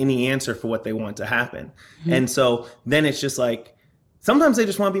having any answer for what they want to happen. And so then it's just like, sometimes they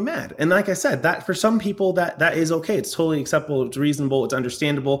just want to be mad. And like I said, that for some people that is okay. It's totally acceptable. It's reasonable. It's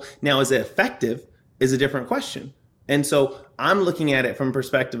understandable. Now, is it effective is a different question. And so I'm looking at it from a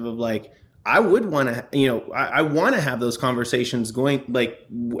perspective of like, I would want to, you know, I want to have those conversations going, like,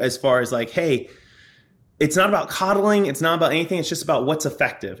 as far as like, hey, it's not about coddling. It's not about anything. It's just about what's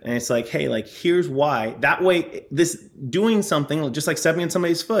effective. And it's like, hey, like, here's why. That way, this doing something, just like stepping on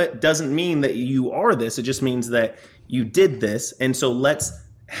somebody's foot, doesn't mean that you are this. It just means that you did this. And so let's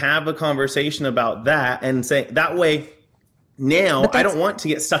have a conversation about that and say that way. Now, I don't want to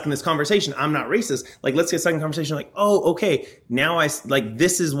get stuck in this conversation. I'm not racist. Like, let's get stuck in conversation. Like, oh, okay. Now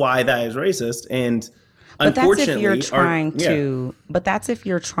this is why that is racist. And but unfortunately, that's if you're trying to. But that's if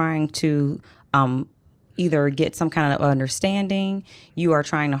you're trying to either get some kind of understanding, you are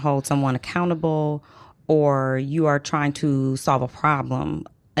trying to hold someone accountable, or you are trying to solve a problem.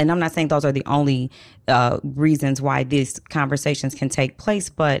 And I'm not saying those are the only reasons why these conversations can take place,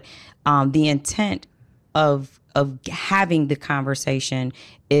 but the intent of having the conversation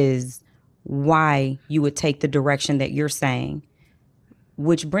is why you would take the direction that you're saying.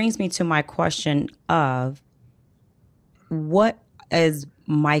 Which brings me to my question of what is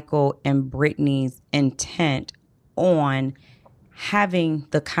Michael and Brittany's intent on having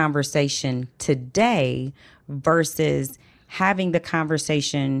the conversation today versus having the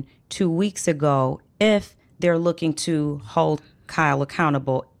conversation 2 weeks ago, if they're looking to hold Kyle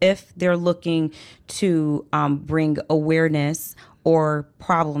accountable, if they're looking to bring awareness or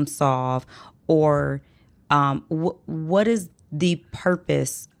problem solve, or what is the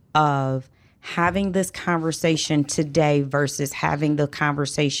purpose of having this conversation today versus having the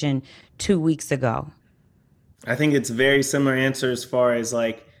conversation 2 weeks ago? I think it's very similar answer as far as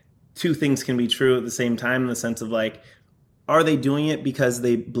like two things can be true at the same time, in the sense of like, are they doing it because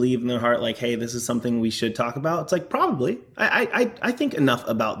they believe in their heart, like, hey, this is something we should talk about? It's like, probably. I think enough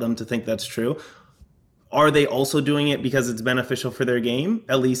about them to think that's true. Are they also doing it because it's beneficial for their game?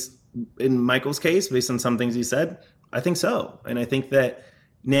 At least in Michael's case, based on some things he said, I think so. And I think that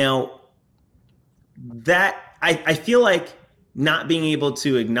now that I feel like not being able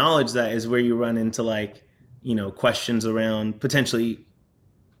to acknowledge that is where you run into like, you know, questions around potentially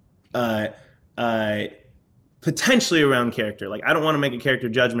around character. Like, I don't want to make a character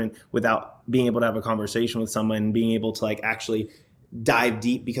judgment without being able to have a conversation with someone and being able to like actually dive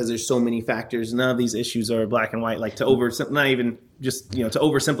deep, because there's so many factors. None of these issues are black and white, like to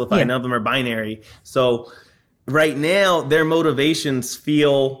oversimplify. None of them are binary. So right now their motivations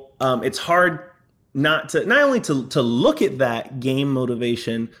feel, it's hard not only to look at that game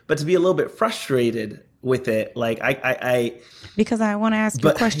motivation, but to be a little bit frustrated with it. Like because I want to ask you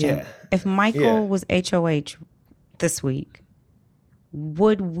a question. Yeah. If Michael was HOH this week,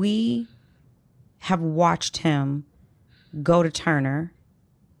 would we have watched him go to Turner?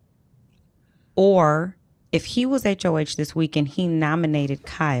 Or if he was HOH this week and he nominated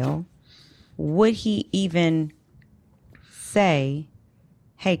Kyle, would he even say,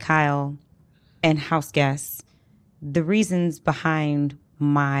 hey, Kyle and house guests, the reasons behind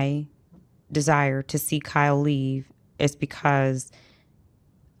my desire to see Kyle leave is because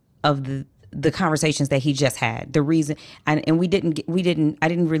of the conversations that he just had. The reason, and I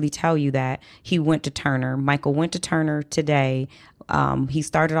didn't really tell you that he went to Turner. Michael went to Turner today. He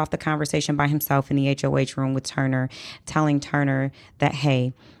started off the conversation by himself in the HOH room with Turner, telling Turner that,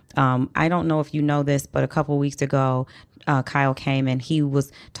 hey, I don't know if you know this, but a couple weeks ago, Kyle came and he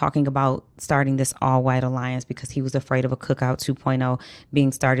was talking about starting this all-white alliance because he was afraid of a Cookout 2.0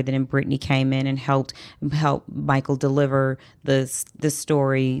 being started. And then Brittany came in and helped Michael deliver this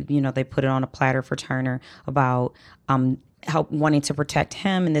story. You know, they put it on a platter for Turner about wanting to protect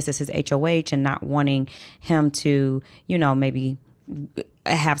him, and this is his HOH, and not wanting him to, you know, maybe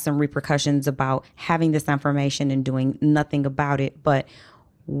have some repercussions about having this information and doing nothing about it. But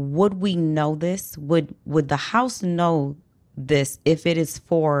would we know this? Would the house know this if it is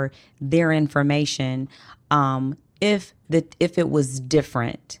for their information? If it was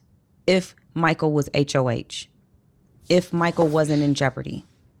different, if Michael was HOH, if Michael wasn't in jeopardy,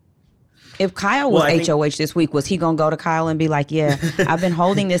 if Kyle was HOH this week, was he gonna go to Kyle and be like, yeah, I've been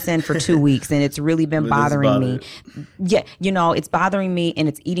holding this in for 2 weeks and it's really been bothering me. Yeah, you know, it's bothering me and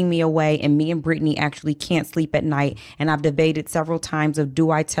it's eating me away, and me and Brittany actually can't sleep at night. And I've debated several times of,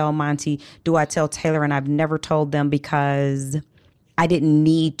 do I tell Monty, do I tell Taylor? And I've never told them because I didn't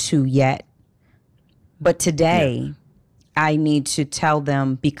need to yet. But today I need to tell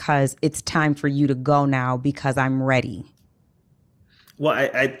them because it's time for you to go now because I'm ready. Well,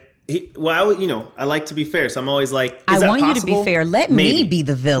 I like to be fair, so I'm always like, I want you to be fair. Let me be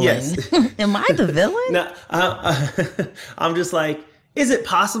the villain. Yes. Am I the villain? No, I'm just like, is it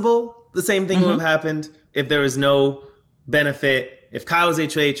possible the same thing would have happened if there was no benefit, if Kyle was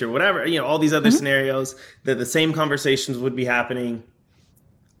HH or whatever, you know, all these other scenarios, that the same conversations would be happening?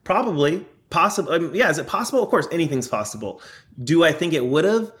 Probably. Possible. Is it possible? Of course, anything's possible. Do I think it would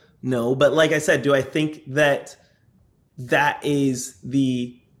have? No. But like I said, do I think that is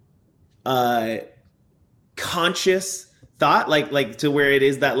the conscious thought, like to where it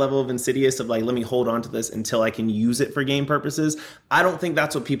is that level of insidious of like, let me hold on to this until I can use it for game purposes. I don't think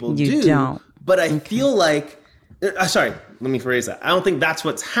that's what people do. Don't. But I feel like, sorry, let me phrase that. I don't think that's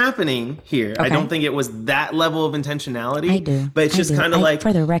what's happening here. I don't think it was that level of intentionality. I do. But it's just kind of like...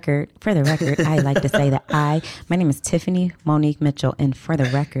 For the record, I like to say that my name is Tiffany Monique Mitchell, and for the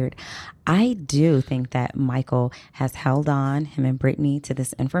record, I do think that Michael has held on, him and Brittany, to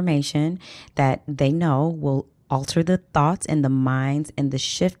this information that they know will alter the thoughts and the minds and the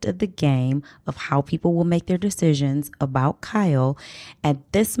shift of the game of how people will make their decisions about Kyle.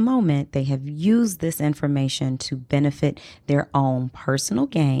 At this moment, they have used this information to benefit their own personal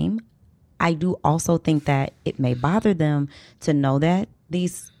game. I do also think that it may bother them to know that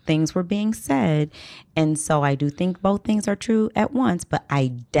these things were being said. And so I do think both things are true at once, but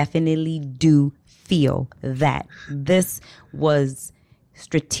I definitely do feel that this was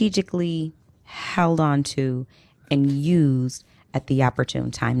strategically held on to and used at the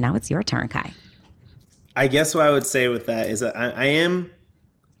opportune time. Now it's your turn, Kai. I guess what I would say with that is that I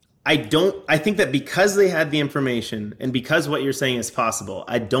think that because they had the information and because what you're saying is possible,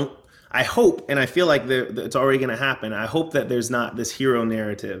 I hope, and I feel like it's already going to happen. I hope that there's not this hero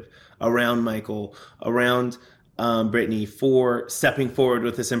narrative around Michael, around Brittany for stepping forward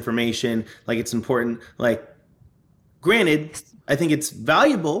with this information. Like, it's important. Like, granted, I think it's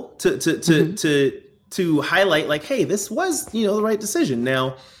valuable to highlight, like, hey, this was, the right decision.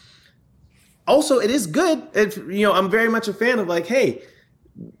 Now, also, it is good if, I'm very much a fan of, like, hey,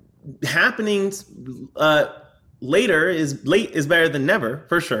 happenings late is better than never,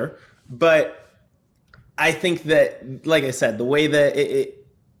 for sure. But I think that, like I said, the way that it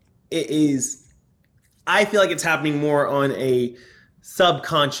is, I feel like it's happening more on a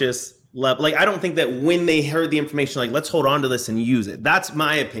subconscious level. Like, I don't think that when they heard the information, like, let's hold on to this and use it. That's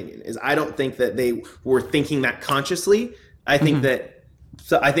my opinion, is I don't think that they were thinking that consciously. I think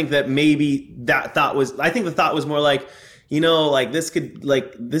that maybe that thought was, I think the thought was more like, like,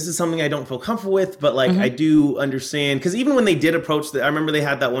 this is something I don't feel comfortable with, but like, I do understand. Cause even when they did approach I remember they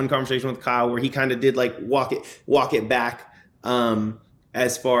had that one conversation with Kyle where he kind of did like walk it back.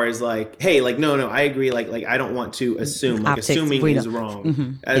 As far as like, hey, like, no, I agree. Like, I don't want to assume, like, assuming is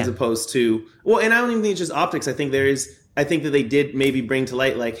wrong as opposed to, well, and I don't even think it's just optics. I think that they did maybe bring to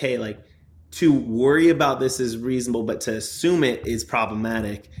light, like, hey, like, to worry about this is reasonable, but to assume it is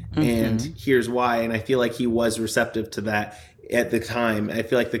problematic. And here's why. And I feel like he was receptive to that at the time. I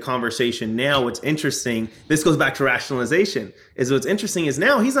feel like the conversation now, what's interesting, this goes back to rationalization, is what's interesting is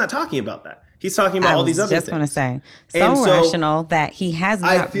now he's not talking about that. He's talking about all these other things. I was just going to say, so rational that he has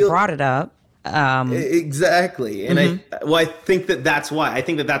not brought it up. Exactly. And I think that's why. I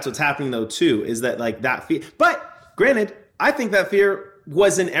think that that's what's happening, though, too, is that, like, that fear. But granted, I think that fear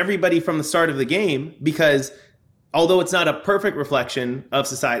was in everybody from the start of the game, because although it's not a perfect reflection of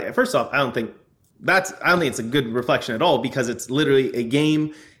society, first off, I don't think it's a good reflection at all, because it's literally a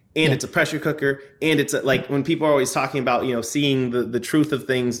game and it's a pressure cooker, and it's like, when people are always talking about, seeing the truth of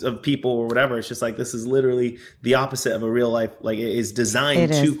things, of people or whatever, it's just like, this is literally the opposite of a real life. Like, it is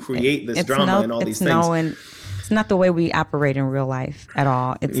designed to create this drama and all these things. It's not the way we operate in real life at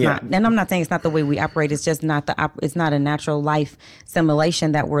all. It's not, and I'm not saying it's not the way we operate. It's just not it's not a natural life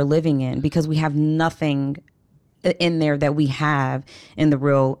simulation that we're living in, because we have nothing in there that we have in the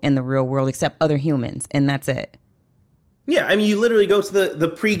real world except other humans, and that's it. Yeah, I mean, you literally go to the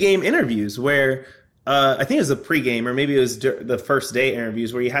pregame interviews where I think it was a pregame, or maybe it was the first day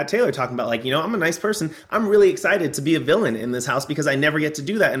interviews, where you had Taylor talking about, like, I'm a nice person. I'm really excited to be a villain in this house because I never get to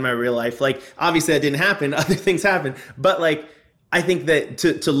do that in my real life. Like, obviously that didn't happen. Other things happen. But, like, I think that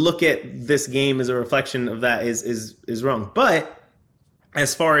to look at this game as a reflection of that is wrong. But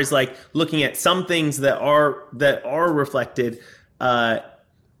as far as, like, looking at some things that are reflected,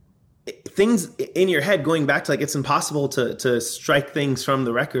 things in your head, going back to, like, it's impossible to strike things from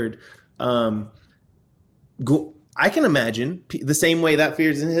the record. I can imagine the same way that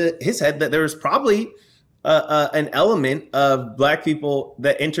fears in his head, that there was probably an element of Black people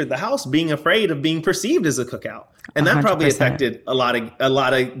that entered the house being afraid of being perceived as a cookout, and that 100%. Probably affected a lot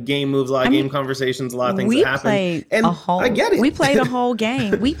of game moves, a lot of game conversations, a lot of things that happened. And I get it. We played a whole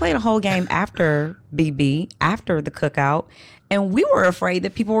game. We played a whole game after BB, after the cookout, and we were afraid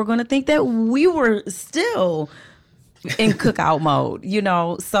that people were going to think that we were still in cookout mode.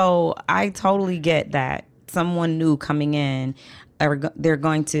 So I totally get that. Someone new coming in, they're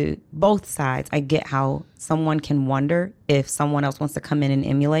going to, both sides. I get how someone can wonder if someone else wants to come in and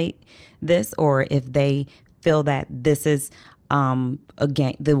emulate this, or if they feel that this is a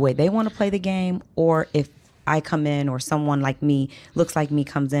game, the way they want to play the game, or if I come in or someone like me looks like me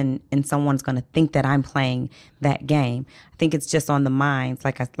comes in and someone's going to think that I'm playing that game. I think it's just on the minds,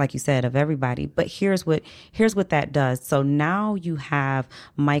 like you said, of everybody. But here's what that does. So now you have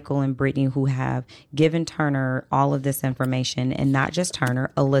Michael and Brittany who have given Turner all of this information, and not just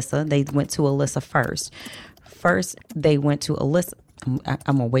Turner, Alyssa. They went to Alyssa first. First, they went to Alyssa. I'm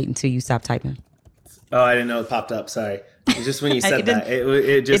gonna wait until you stop typing. Oh, I didn't know it popped up. Sorry. It's just when you said that,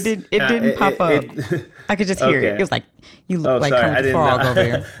 it just it didn't pop up. I could just hear it. It was like you look like Kermit the Frog over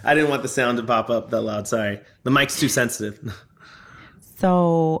there. I didn't want the sound to pop up that loud. Sorry, the mic's too sensitive.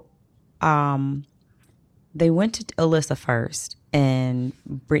 So, they went to Alyssa first, and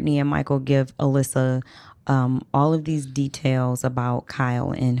Brittany and Michael give Alyssa all of these details about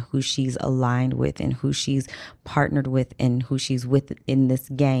Kyle and who she's aligned with and who she's partnered with and who she's with in this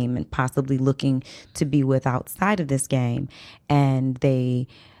game and possibly looking to be with outside of this game. And they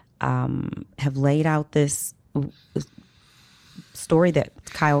have laid out this story that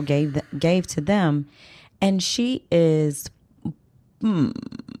Kyle gave to them. And she is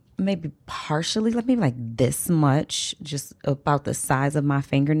maybe partially, maybe like this much, just about the size of my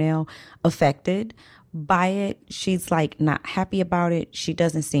fingernail, affected by it. She's like not happy about it. She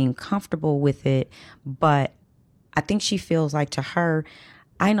doesn't seem comfortable with it, but I think she feels like, to her,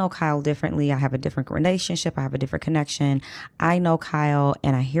 I know Kyle differently. I have a different relationship. I have a different connection. I know Kyle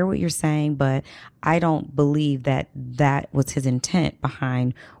and I hear what you're saying, but I don't believe that that was his intent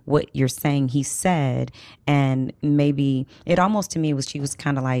behind what you're saying he said. And maybe it almost to me was, she was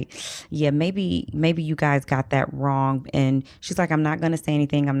kind of like, yeah, maybe you guys got that wrong. And she's like, I'm not going to say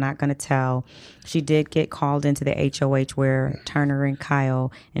anything. I'm not going to tell. She did get called into the HOH where Turner and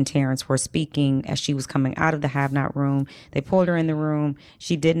Kyle and Terrence were speaking as she was coming out of the Have Not room. They pulled her in the room.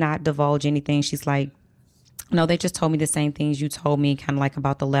 She did not divulge anything. She's like, no, they just told me the same things you told me, kind of like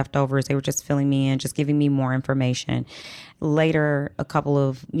about the leftovers. They were just filling me in, just giving me more information. Later, a couple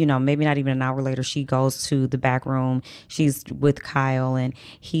of, maybe not even an hour later, she goes to the back room. She's with Kyle and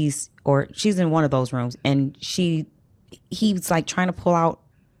she's in one of those rooms. And he's like trying to pull out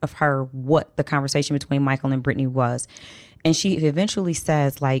of her what the conversation between Michael and Brittany was. And she eventually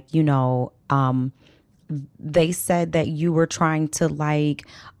says, like, they said that you were trying to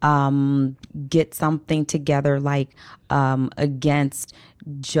get something together against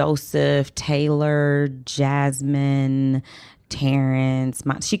Joseph, Taylor, Jasmine, Terrence.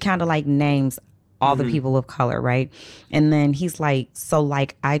 She kind of names all the people of color, right? And then he's like, so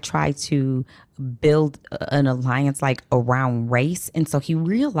I try to build an alliance around race. And so he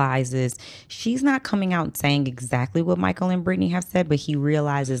realizes she's not coming out and saying exactly what Michael and Brittany have said, but he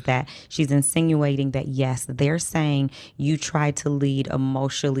realizes that she's insinuating that, yes, they're saying you tried to lead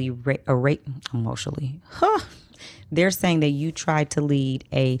they're saying that you tried to lead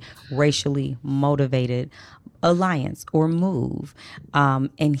a racially motivated alliance or move.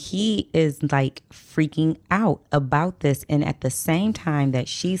 And he is freaking out about this. And at the same time that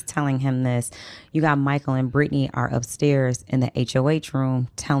she's telling him this, you got Michael and Brittany are upstairs in the HOH room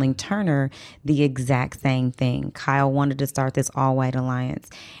telling Turner the exact same thing. Kyle wanted to start this all-white alliance.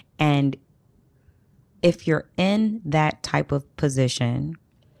 And if you're in that type of position,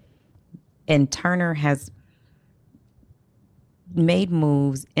 and Turner has made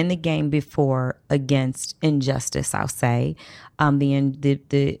moves in the game before against injustice, I'll say,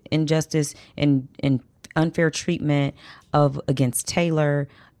 the injustice and unfair treatment against Taylor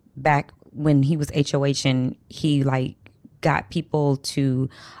back when he was HOH, and he got people to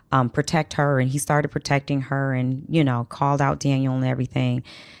protect her, and he started protecting her, and called out Daniel and everything.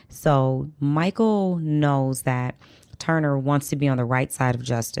 So Michael knows that Turner wants to be on the right side of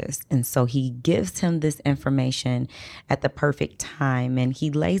justice. And so he gives him this information at the perfect time. And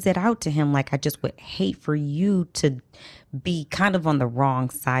he lays it out to him I just would hate for you to be kind of on the wrong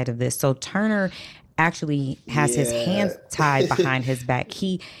side of this. So Turner actually has his hands tied behind his back.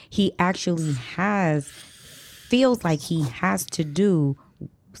 He actually feels like he has to do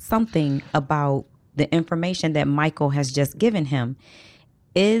something about the information that Michael has just given him.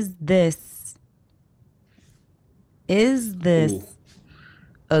 Is this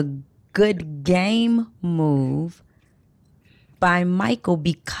a good game move by Michael?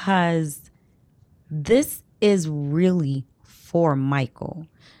 Because this is really for Michael.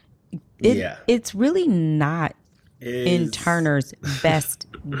 It's really not in Turner's best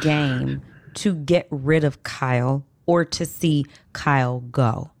game to get rid of Kyle or to see Kyle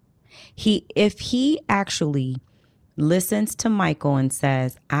go. If he actually listens to Michael and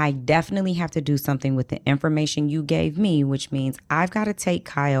says, I definitely have to do something with the information you gave me, which means I've got to take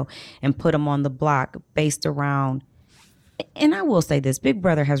Kyle and put him on the block based around And I will say this, Big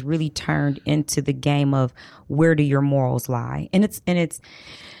Brother has really turned into the game of where do your morals lie? And it's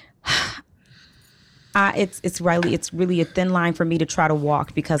really a thin line for me to try to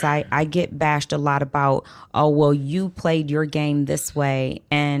walk, because I get bashed a lot about, oh, well, you played your game this way.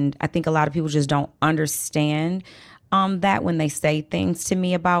 And I think a lot of people just don't understand that when they say things to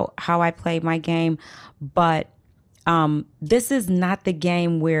me about how I played my game. But this is not the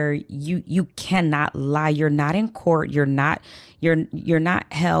game where you cannot lie. You're not in court. You're not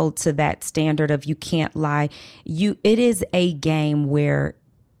held to that standard of you can't lie. It is a game where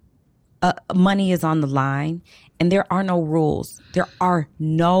money is on the line, and there are no rules. There are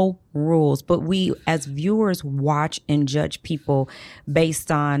no rules. But we, as viewers, watch and judge people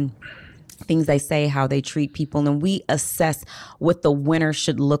based on things they say, how they treat people, and we assess what the winner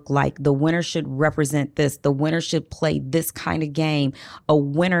should look like. The winner should represent this. The winner should play this kind of game. A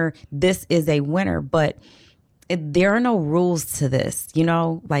winner, this is a winner. But there are no rules to this.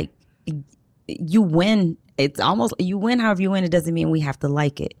 Like, you win. It's almost, you win however you win. It doesn't mean we have to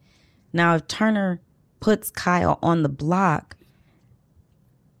like it. Now, if Turner puts Kyle on the block,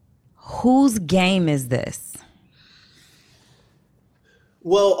 whose game is this?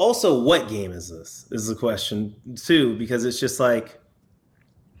 Well, also, what game is this is the question, too, because it's just like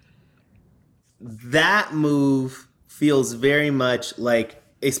that move feels very much like,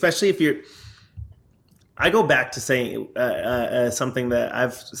 especially if you're, I go back to saying something that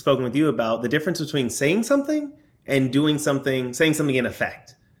I've spoken with you about, the difference between saying something and doing something, saying something in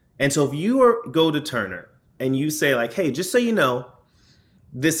effect. And so if you go to Turner and you say like, hey, just so you know,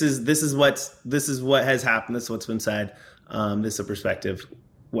 this is what has happened. This is what's been said. This is a perspective,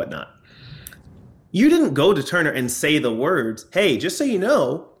 whatnot. You didn't go to Turner and say the words, hey, just so you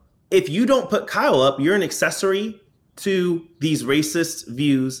know, if you don't put Kyle up, you're an accessory to these racist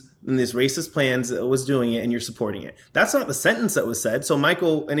views and these racist plans that was doing it, and you're supporting it. That's not the sentence that was said. So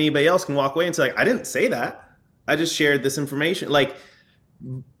Michael and anybody else can walk away and say, like, I didn't say that. I just shared this information. Like,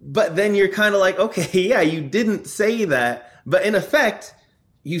 but then you're kind of like, okay, yeah, you didn't say that, but in effect,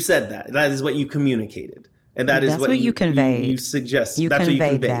 you said that. That is what you communicated, and that's what you conveyed. You suggest. You that's conveyed what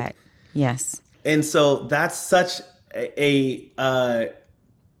you conveyed. That. Yes. And so that's such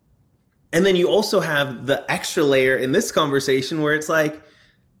and then you also have the extra layer in this conversation where it's like,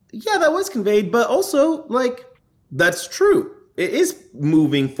 yeah, that was conveyed, but also like that's true. It is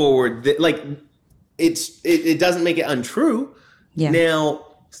moving forward. Like it doesn't make it untrue. Yeah. Now,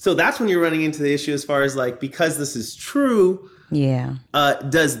 so that's when you're running into the issue as far as like, because this is true. Yeah.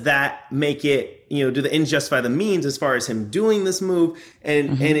 Does that make it, do the ends justify the means as far as him doing this move? And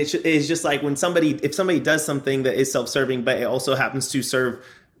and it's just like when if somebody does something that is self-serving, but it also happens to serve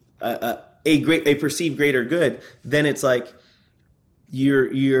a perceived greater good, then it's like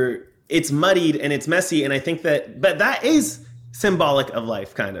it's muddied and it's messy. And I think but that is symbolic of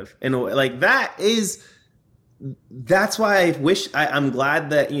life, kind of, in a way. Like that's why I'm glad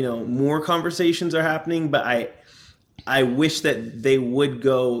that, more conversations are happening, but I wish that they would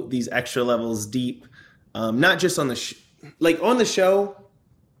go these extra levels deep, not just on on the show,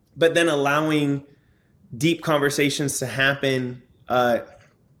 but then allowing deep conversations to happen,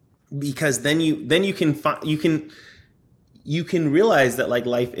 because then you can realize that like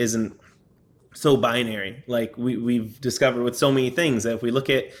life isn't so binary. Like we've discovered with so many things, that if we look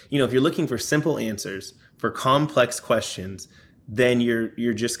at, if you're looking for simple answers for complex questions, then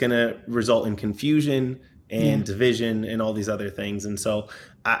you're just going to result in confusion and division and all these other things. And so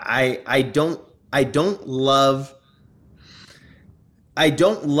I don't love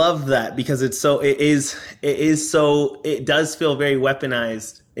that, because it does feel very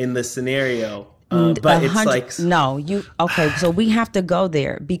weaponized in this scenario. But it's like, okay. So we have to go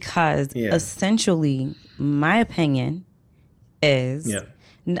there, because essentially my opinion is,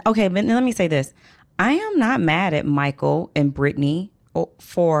 okay, but let me say this. I am not mad at Michael and Brittany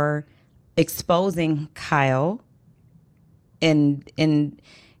for exposing Kyle in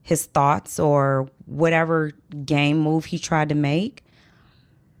his thoughts or whatever game move he tried to make.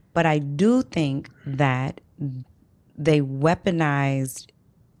 But I do think that they weaponized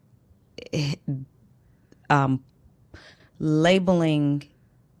labeling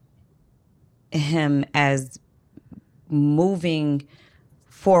him as moving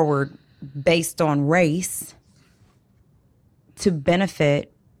forward based on race to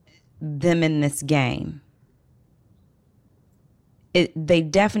benefit them in this game. They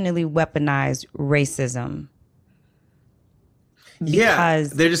definitely weaponized racism. Yeah,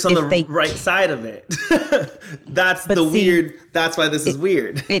 they're just on the right side of it. That's why this is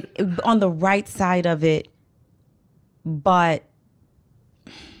weird. On the right side of it, but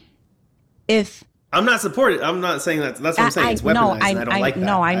if I'm not supporting. I'm not saying that. That's what I'm saying. It's weaponized, and I don't like that.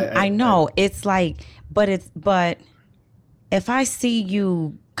 No, I know. It's like, but if I see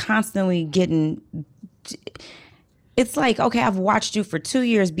you constantly getting, it's like, okay, I've watched you for 2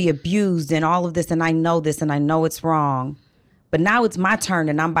 years be abused and all of this, and I know this, and I know it's wrong, but now it's my turn,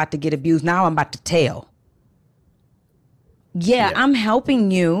 and I'm about to get abused. Now I'm about to tell. Yeah, I'm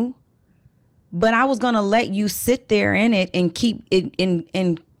helping you, but I was gonna let you sit there in it and keep it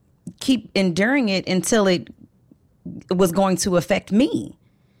and keep enduring it until it was going to affect me.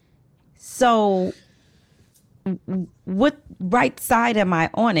 So what right side am I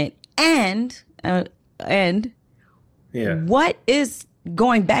on it? And what is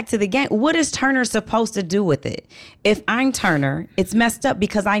going back to the game? What is Turner supposed to do with it? If I'm Turner, it's messed up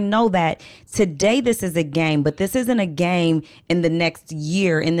because I know that today this is a game, but this isn't a game in the next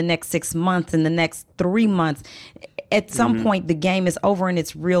year, in the next 6 months, in the next 3 months. At some point, the game is over and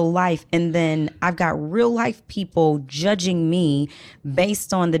it's real life. And then I've got real life people judging me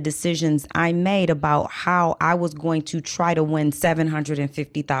based on the decisions I made about how I was going to try to win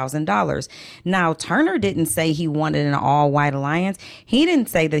 $750,000. Now, Turner didn't say he wanted an all-white alliance. He didn't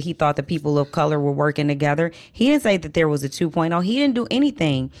say that he thought the people of color were working together. He didn't say that there was a 2.0. He didn't do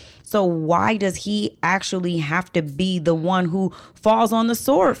anything. So why does he actually have to be the one who falls on the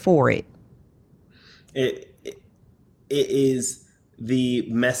sword for it? It is the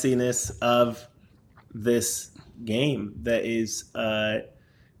messiness of this game that is,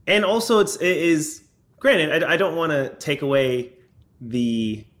 and also it is, granted, I don't want to take away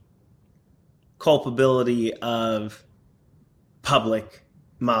the culpability of public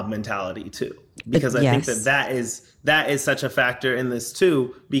mob mentality too, because I think that is such a factor in this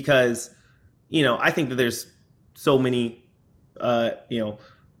too, because, I think that there's so many,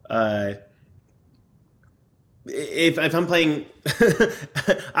 if I'm playing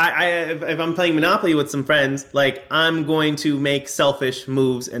if I'm playing Monopoly with some friends, like, I'm going to make selfish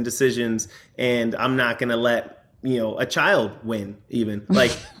moves and decisions, and I'm not going to let a child win, even.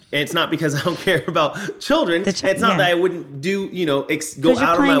 Like, it's not because I don't care about children. It's not that I wouldn't do go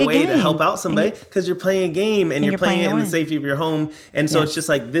out of my way to help out somebody, because you're playing a game and you're playing it in the safety of your home. And so it's just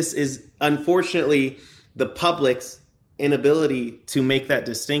like, this is unfortunately the public's inability to make that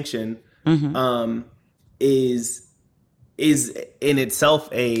distinction. Is in itself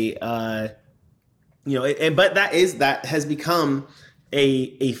a but that has become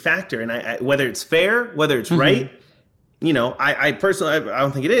a factor, and I whether it's fair, whether it's right, I personally, I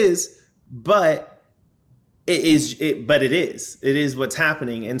don't think it is, but it is what's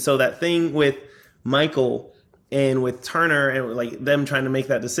happening. And so that thing with Michael and with Turner and like them trying to make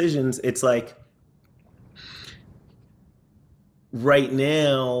that decisions, it's like right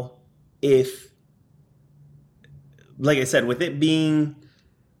now, like I said, with it being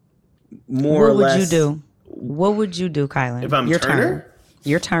more or less... What would you do, Kyland? If I'm Turner?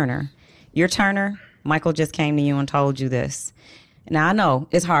 You're Turner. Michael just came to you and told you this. Now, I know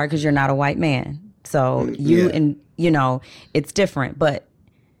it's hard because you're not a white man. So it's different. But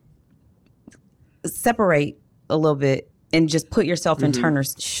separate a little bit and just put yourself in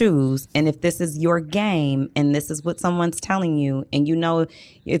Turner's shoes. And if this is your game and this is what someone's telling you, and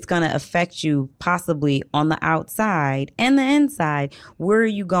it's going to affect you possibly on the outside and the inside, where are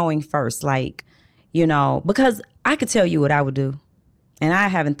you going first? Like, because I could tell you what I would do, and I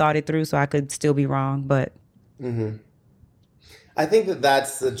haven't thought it through, so I could still be wrong. But I think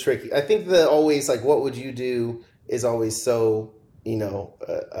that's the tricky. I think that always, like, what would you do is always so,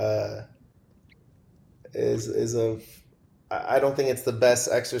 I don't think it's the best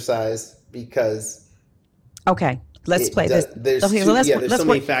exercise, because okay, let's play this. There's so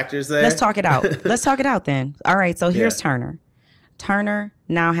many factors there. Let's talk it out. Let's talk it out then. All right, so here's Turner. Turner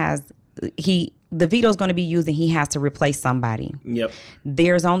now has the veto is going to be used, and he has to replace somebody. Yep.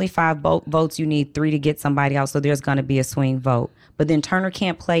 There's only 5 votes. You need 3 to get somebody out, so there's going to be a swing vote. But then Turner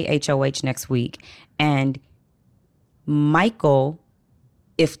can't play HOH next week, and Michael,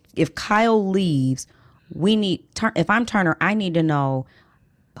 if Kyle leaves, if I'm Turner, I need to know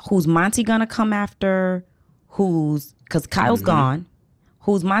who's Monty gonna come after, because Kyle's gone.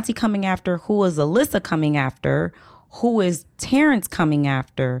 Who's Monty coming after? Who is Alyssa coming after? Who is Terrence coming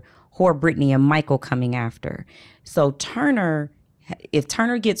after? Who are Brittany and Michael coming after? So if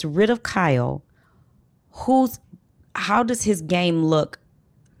Turner gets rid of Kyle, how does his game look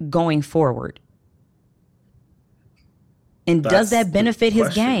going forward? And does that benefit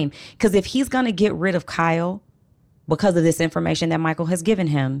his game? Because if he's going to get rid of Kyle because of this information that Michael has given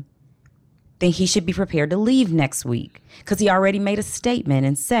him, then he should be prepared to leave next week. Because he already made a statement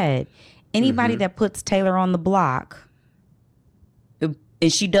and said, anybody that puts Taylor on the block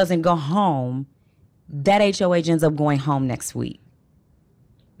and she doesn't go home, that HOH ends up going home next week.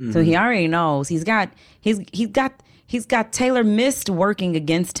 So he already knows he's got Taylor Mist working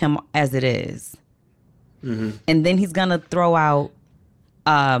against him as it is. And then he's gonna throw out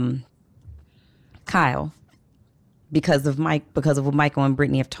Kyle because of what Michael and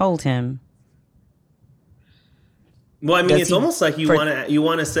Brittany have told him. Well, I mean, it's almost like you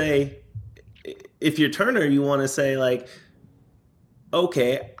want to say, if you're Turner, you want to say like,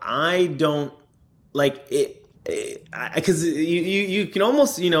 okay, I don't like it. Because you can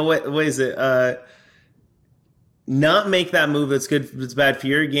almost, what is it? Not make that move that's good, that's bad for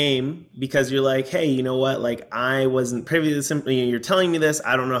your game, because you're like, hey, you know what? Like, I wasn't privy to this. You're telling me this.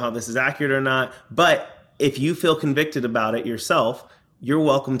 I don't know how this is accurate or not. But if you feel convicted about it yourself, you're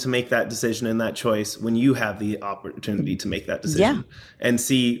welcome to make that decision and that choice when you have the opportunity to make that decision and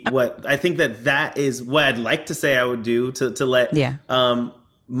see what I think that is what I'd like to say I would do to let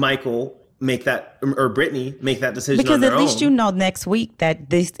Michael make that, or Brittany make that decision because on their at least own. Next week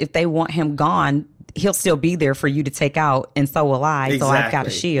that if they want him gone, he'll still be there for you to take out, and so will I. Exactly. So I've got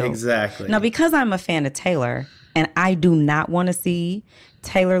a shield. Exactly. Now, because I'm a fan of Taylor, and I do not want to see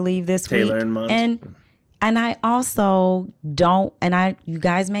Taylor leave this week. Taylor and Monty. And I also don't, and you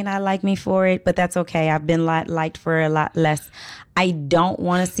guys may not like me for it, but that's okay. I've been liked for a lot less. I don't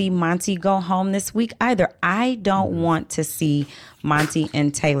want to see Monty go home this week either. I don't want to see Monty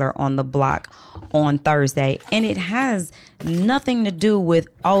and Taylor on the block on Thursday. And it has nothing to do with,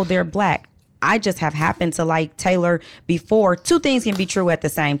 they're black. I just have happened to like Taylor before. Two things can be true at the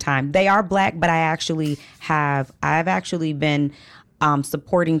same time. They are black, but I've actually been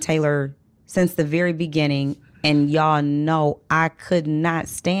supporting Taylor since the very beginning, and y'all know I could not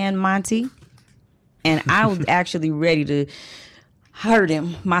stand Monty, and I was actually ready to hurt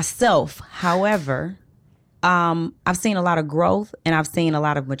him myself. However, I've seen a lot of growth, and I've seen a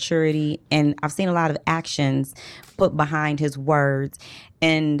lot of maturity, and I've seen a lot of actions put behind his words,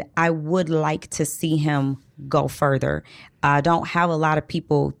 and I would like to see him go further. I don't have a lot of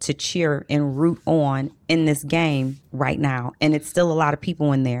people to cheer and root on in this game right now, and it's still a lot of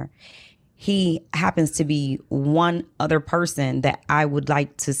people in there. He happens to be one other person that I would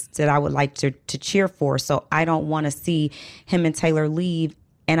like to cheer for. So I don't want to see him and Taylor leave.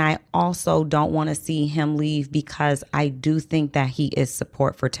 And I also don't want to see him leave because I do think that he is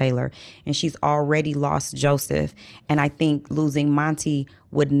support for Taylor. And she's already lost Joseph. And I think losing Monty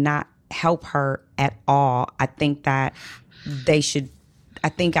would not help her at all. I think that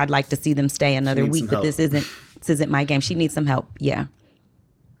I'd like to see them stay another week, but this isn't my game. She needs some help. Yeah.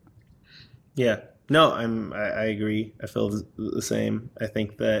 Yeah, no, I agree. I feel the same. I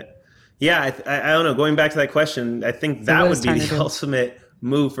think that, I don't know. Going back to that question, I think that would be the ultimate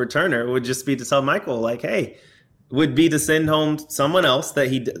move for Turner. Would just be to tell Michael, like, hey, would be to send home someone else that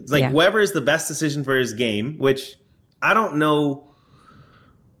whoever is the best decision for his game. Which I don't know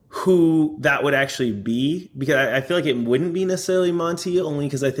who that would actually be, because I feel like it wouldn't be necessarily Monty, only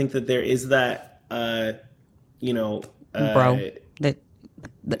because I think that there is that, not the pound.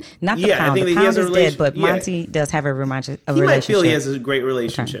 The pound is dead, but Monty does have a relationship. He might feel he has a great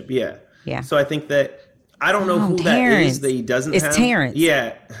relationship. Okay. Yeah. So I think that I don't know who Terrence. That is that he doesn't have. It's Terrence.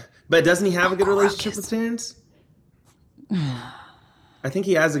 Yeah. But doesn't he have a good relationship with Terrence? I think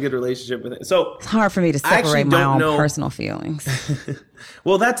he has a good relationship with it. So it's hard for me to separate my own personal feelings.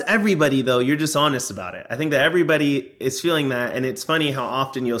 Well, that's everybody, though. You're just honest about it. I think that everybody is feeling that. And it's funny how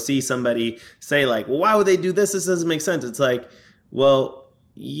often you'll see somebody say, like, well, why would they do this? This doesn't make sense. It's like, well,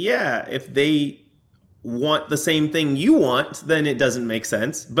 yeah, if they want the same thing you want, then it doesn't make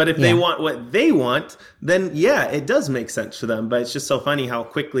sense. But if they want what they want, then it does make sense to them. But it's just so funny how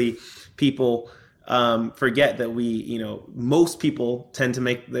quickly people forget that most people tend to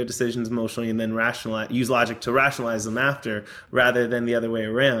make their decisions emotionally and then use logic to rationalize them after, rather than the other way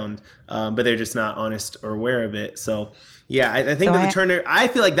around. But they're just not honest or aware of it. So I think that Turner, I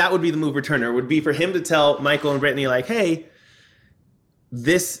feel like that would be the move for Turner, would be for him to tell Michael and Brittany, like, hey,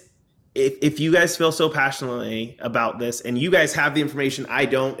 if you guys feel so passionately about this and you guys have the information, I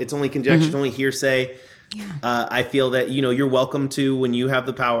don't, it's only conjecture, it's only hearsay. Yeah. I feel that, you're welcome to, when you have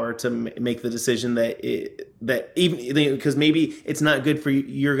the power to make the decision that even, because maybe it's not good for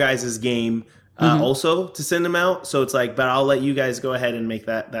your guys' game also to send them out. So it's like, but I'll let you guys go ahead and make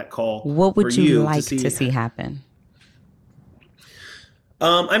that call. What would you like to see happen?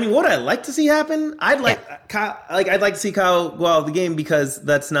 What I'd like to see happen, I'd like to see Kyle go out of the game, because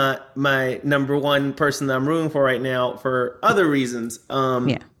that's not my number one person that I'm rooting for right now for other reasons.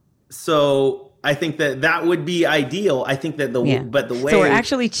 So I think that would be ideal. I think that but the way, so we're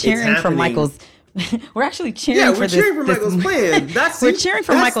actually cheering for Michael's we're actually cheering Yeah, for we're this. cheering for Michael's plan. We're cheering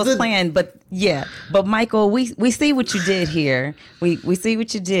for Michael's plan, but Michael, we see what you did here. We see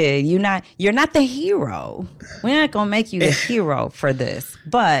what you did. You're not the hero. We're not gonna make you the hero for this,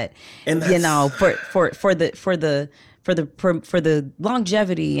 but you know, for the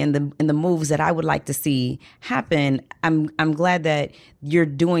longevity and the moves that I would like to see happen, I'm glad that you're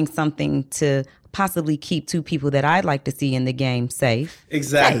doing something to possibly keep two people that I'd like to see in the game safe.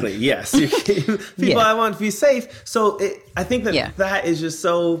 Exactly. Safe. Yes. People I want to be safe. So I think that is just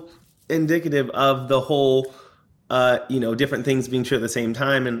so indicative of the whole, different things being true at the same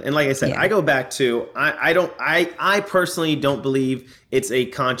time. And like I said, I go back to, I personally don't believe it's a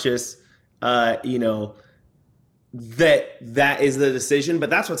conscious, that is the decision, but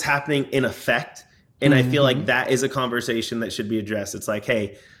that's what's happening in effect. And I feel like that is a conversation that should be addressed. It's like,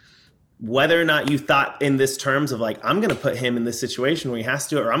 hey, whether or not you thought in this terms of like, I'm going to put him in this situation where he has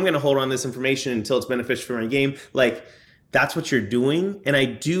to, or I'm going to hold on to this information until it's beneficial for my game. Like, that's what you're doing. And I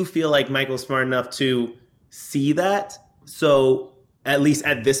do feel like Michael's smart enough to see that. So at least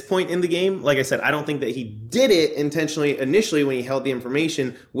at this point in the game, like I said, I don't think that he did it intentionally initially when he held the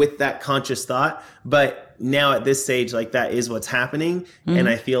information with that conscious thought. But now at this stage, like, that is what's happening. And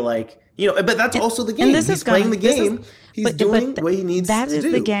I feel like, but that's also the game. He's playing the game. He's doing what he needs to do. That is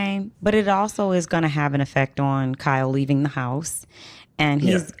the game, but it also is going to have an effect on Kyle leaving the house. And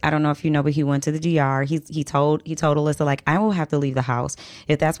I don't know if you know, but he went to the DR. He told Alyssa, like, I will have to leave the house.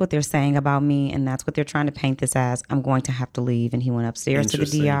 If that's what they're saying about me and that's what they're trying to paint this as, I'm going to have to leave. And he went upstairs to the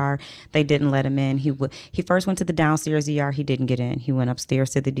DR. They didn't let him in. He first went to the downstairs DR. He didn't get in. He went upstairs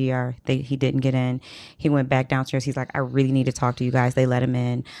to the DR. He didn't get in. He went back downstairs. He's like, I really need to talk to you guys. They let him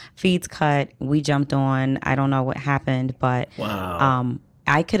in. Feeds cut. We jumped on. I don't know what happened, but wow.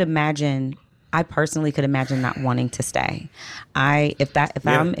 I personally could imagine not wanting to stay.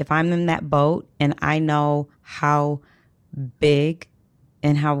 If I'm in that boat and I know how big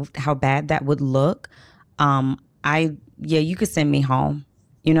and how bad that would look, you could send me home.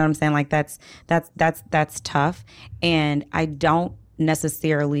 You know what I'm saying? Like, that's tough. And I don't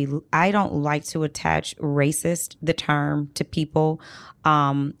like to attach racist, the term, to people.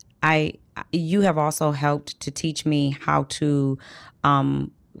 You have also helped to teach me how to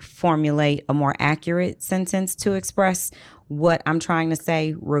formulate a more accurate sentence to express what I'm trying to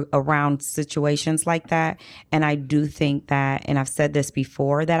say around situations like that. And I do think that, and I've said this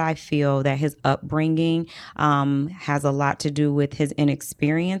before, that I feel that his upbringing has a lot to do with his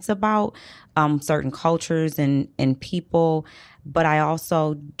inexperience about certain cultures and people. But I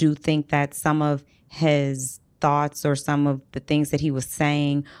also do think that some of his thoughts or some of the things that he was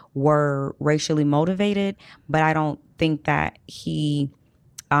saying were racially motivated. But I don't think that he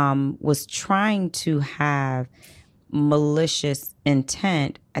was trying to have malicious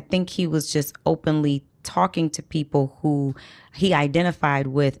intent. I think he was just openly talking to people who he identified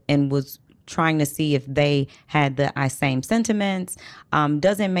with and was trying to see if they had the same sentiments.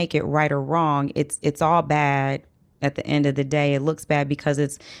 Doesn't make it right or wrong. It's all bad. At the end of the day, it looks bad because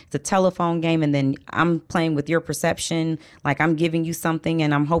it's a telephone game, and then I'm playing with your perception. Like, I'm giving you something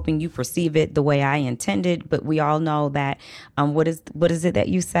and I'm hoping you perceive it the way I intended. But we all know that what is it that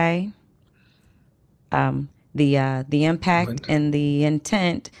you say? The impact and the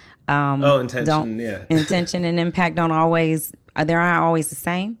intent. Intention. Intention and impact aren't always the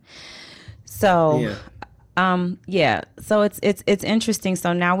same. So. So it's interesting.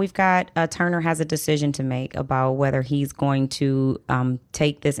 So now we've got Turner has a decision to make about whether he's going to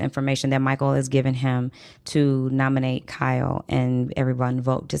take this information that Michael has given him to nominate Kyle and everyone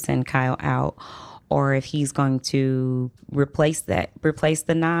vote to send Kyle out, or if he's going to replace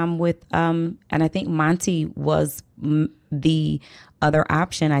the nom with and I think Monty was the other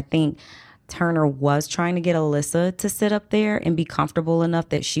option. I think Turner was trying to get Alyssa to sit up there and be comfortable enough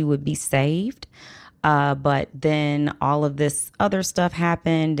that she would be saved. But then all of this other stuff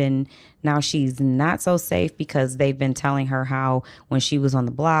happened, and now she's not so safe because they've been telling her how when she was on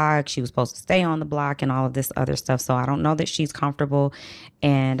the block, she was supposed to stay on the block and all of this other stuff. So I don't know that she's comfortable,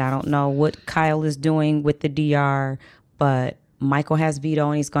 and I don't know what Kyle is doing with the DR, but Michael has veto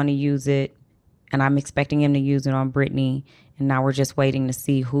and he's going to use it, and I'm expecting him to use it on Brittany. And now we're just waiting to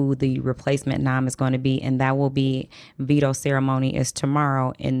see who the replacement nom is going to be. And that will be veto ceremony is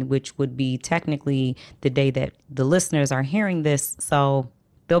tomorrow, and which would be technically the day that the listeners are hearing this. So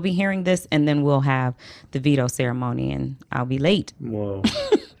they'll be hearing this, and then we'll have the veto ceremony, and I'll be late. Whoa.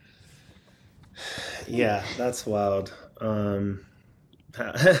 Yeah, that's wild. I'm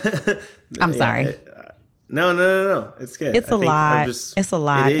sorry. No. It's good. It's a lot. It's a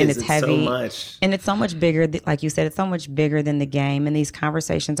lot, and it's heavy. So much. And it's so much bigger. Like you said, it's so much bigger than the game. And these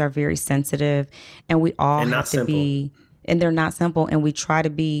conversations are very sensitive, and we all have to be. And they're not simple. And we try to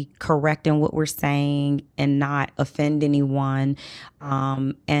be correct in what we're saying and not offend anyone.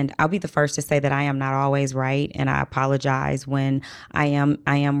 And I'll be the first to say that I am not always right. And I apologize when I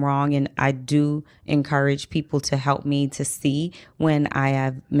am wrong. And I do encourage people to help me to see when I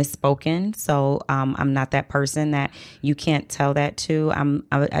have misspoken. So I'm not that person that you can't tell that to.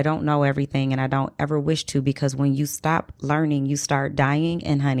 I don't know everything, and I don't ever wish to, because when you stop learning, you start dying.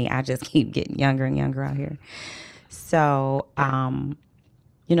 And honey, I just keep getting younger and younger out here. So,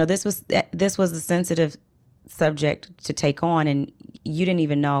 this was a sensitive subject to take on, and you didn't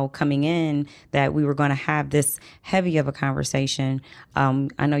even know coming in that we were going to have this heavy of a conversation.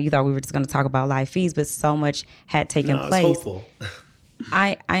 I know you thought we were just going to talk about live feeds, but so much had taken place. Hopeful.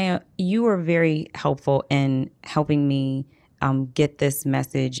 You were very helpful in helping me get this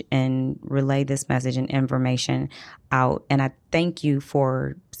message and relay this message and information out. And I thank you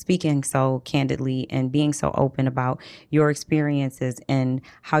for speaking so candidly and being so open about your experiences and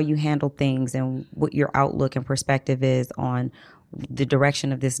how you handle things and what your outlook and perspective is on the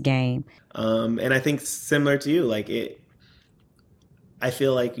direction of this game. And I think similar to you, I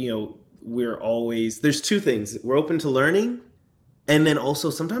feel like, there's two things. We're open to learning. And then also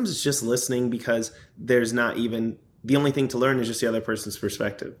sometimes it's just listening, because there's not even, the only thing to learn is just the other person's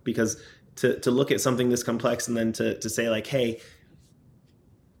perspective. Because to look at something this complex and then to say like, hey,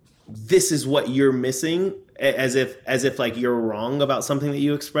 this is what you're missing, as if like you're wrong about something that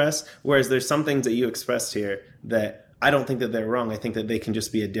you express. Whereas there's some things that you expressed here that I don't think that they're wrong. I think that they can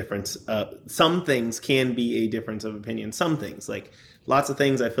just be a difference. Some things can be a difference of opinion. Some things, like lots of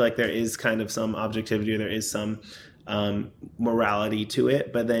things, I feel like there is kind of some objectivity, or there is some morality to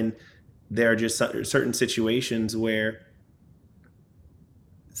it. But then there are just certain situations where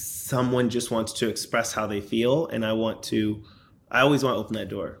someone just wants to express how they feel, and I always want to open that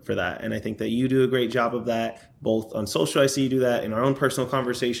door for that. And I think that you do a great job of that, both on social. I see you do that in our own personal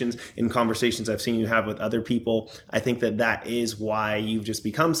conversations, in conversations I've seen you have with other people. I think that is why you've just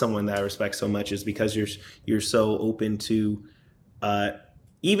become someone that I respect so much, is because you're so open to,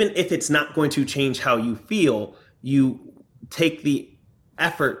 even if it's not going to change how you feel, you take the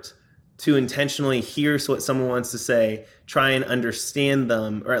effort to intentionally hear what someone wants to say, try and understand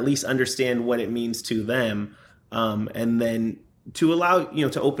them, or at least understand what it means to them, and then to allow,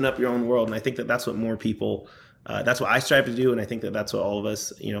 to open up your own world. And I think that that's what more people, that's what I strive to do. And I think that that's what all of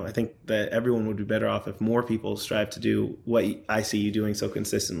us, I think that everyone would be better off if more people strive to do what I see you doing so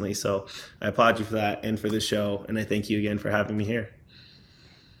consistently. So I applaud you for that and for this show. And I thank you again for having me here.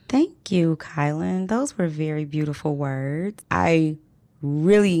 Thank you, Kyland. Those were very beautiful words. I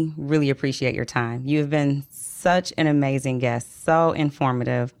really, really appreciate your time. You have been such an amazing guest, so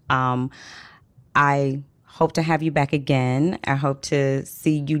informative. I hope to have you back again. I hope to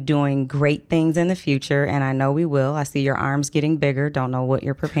see you doing great things in the future, and I know we will. I see your arms getting bigger. Don't know what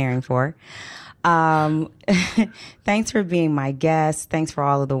you're preparing for. Thanks for being my guest. Thanks for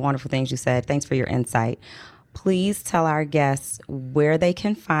all of the wonderful things you said. Thanks for your insight. Please tell our guests where they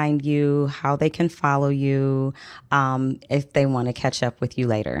can find you, how they can follow you, if they want to catch up with you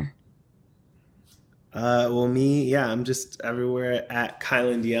later. I'm just everywhere at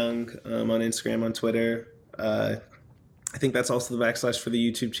Kyland Young, on Instagram, on Twitter. I think that's also the / for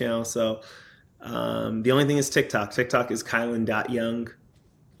the YouTube channel. So the only thing is TikTok. TikTok is Kyland.young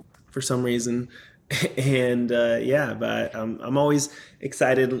for some reason. And but I'm always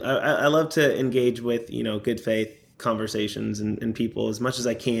excited. I love to engage with, good faith conversations and people as much as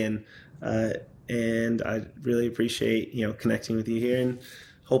I can. And I really appreciate, connecting with you here and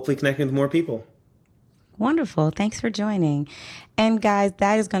hopefully connecting with more people. Wonderful. Thanks for joining. And guys,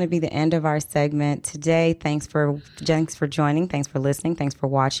 that is going to be the end of our segment today. Thanks for joining. Thanks for listening. Thanks for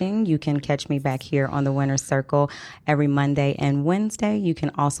watching. You can catch me back here on the Winner's Circle every Monday and Wednesday. You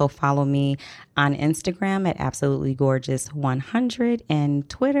can also follow me on Instagram at AbsolutelyGorgeous100 and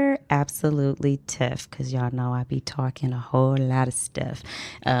Twitter, AbsolutelyTiff, because y'all know I be talking a whole lot of stuff.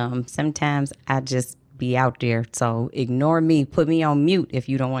 Sometimes I just be out there, so ignore me. Put me on mute if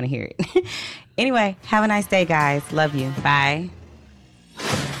you don't want to hear it. Anyway, have a nice day, guys. Love you. Bye.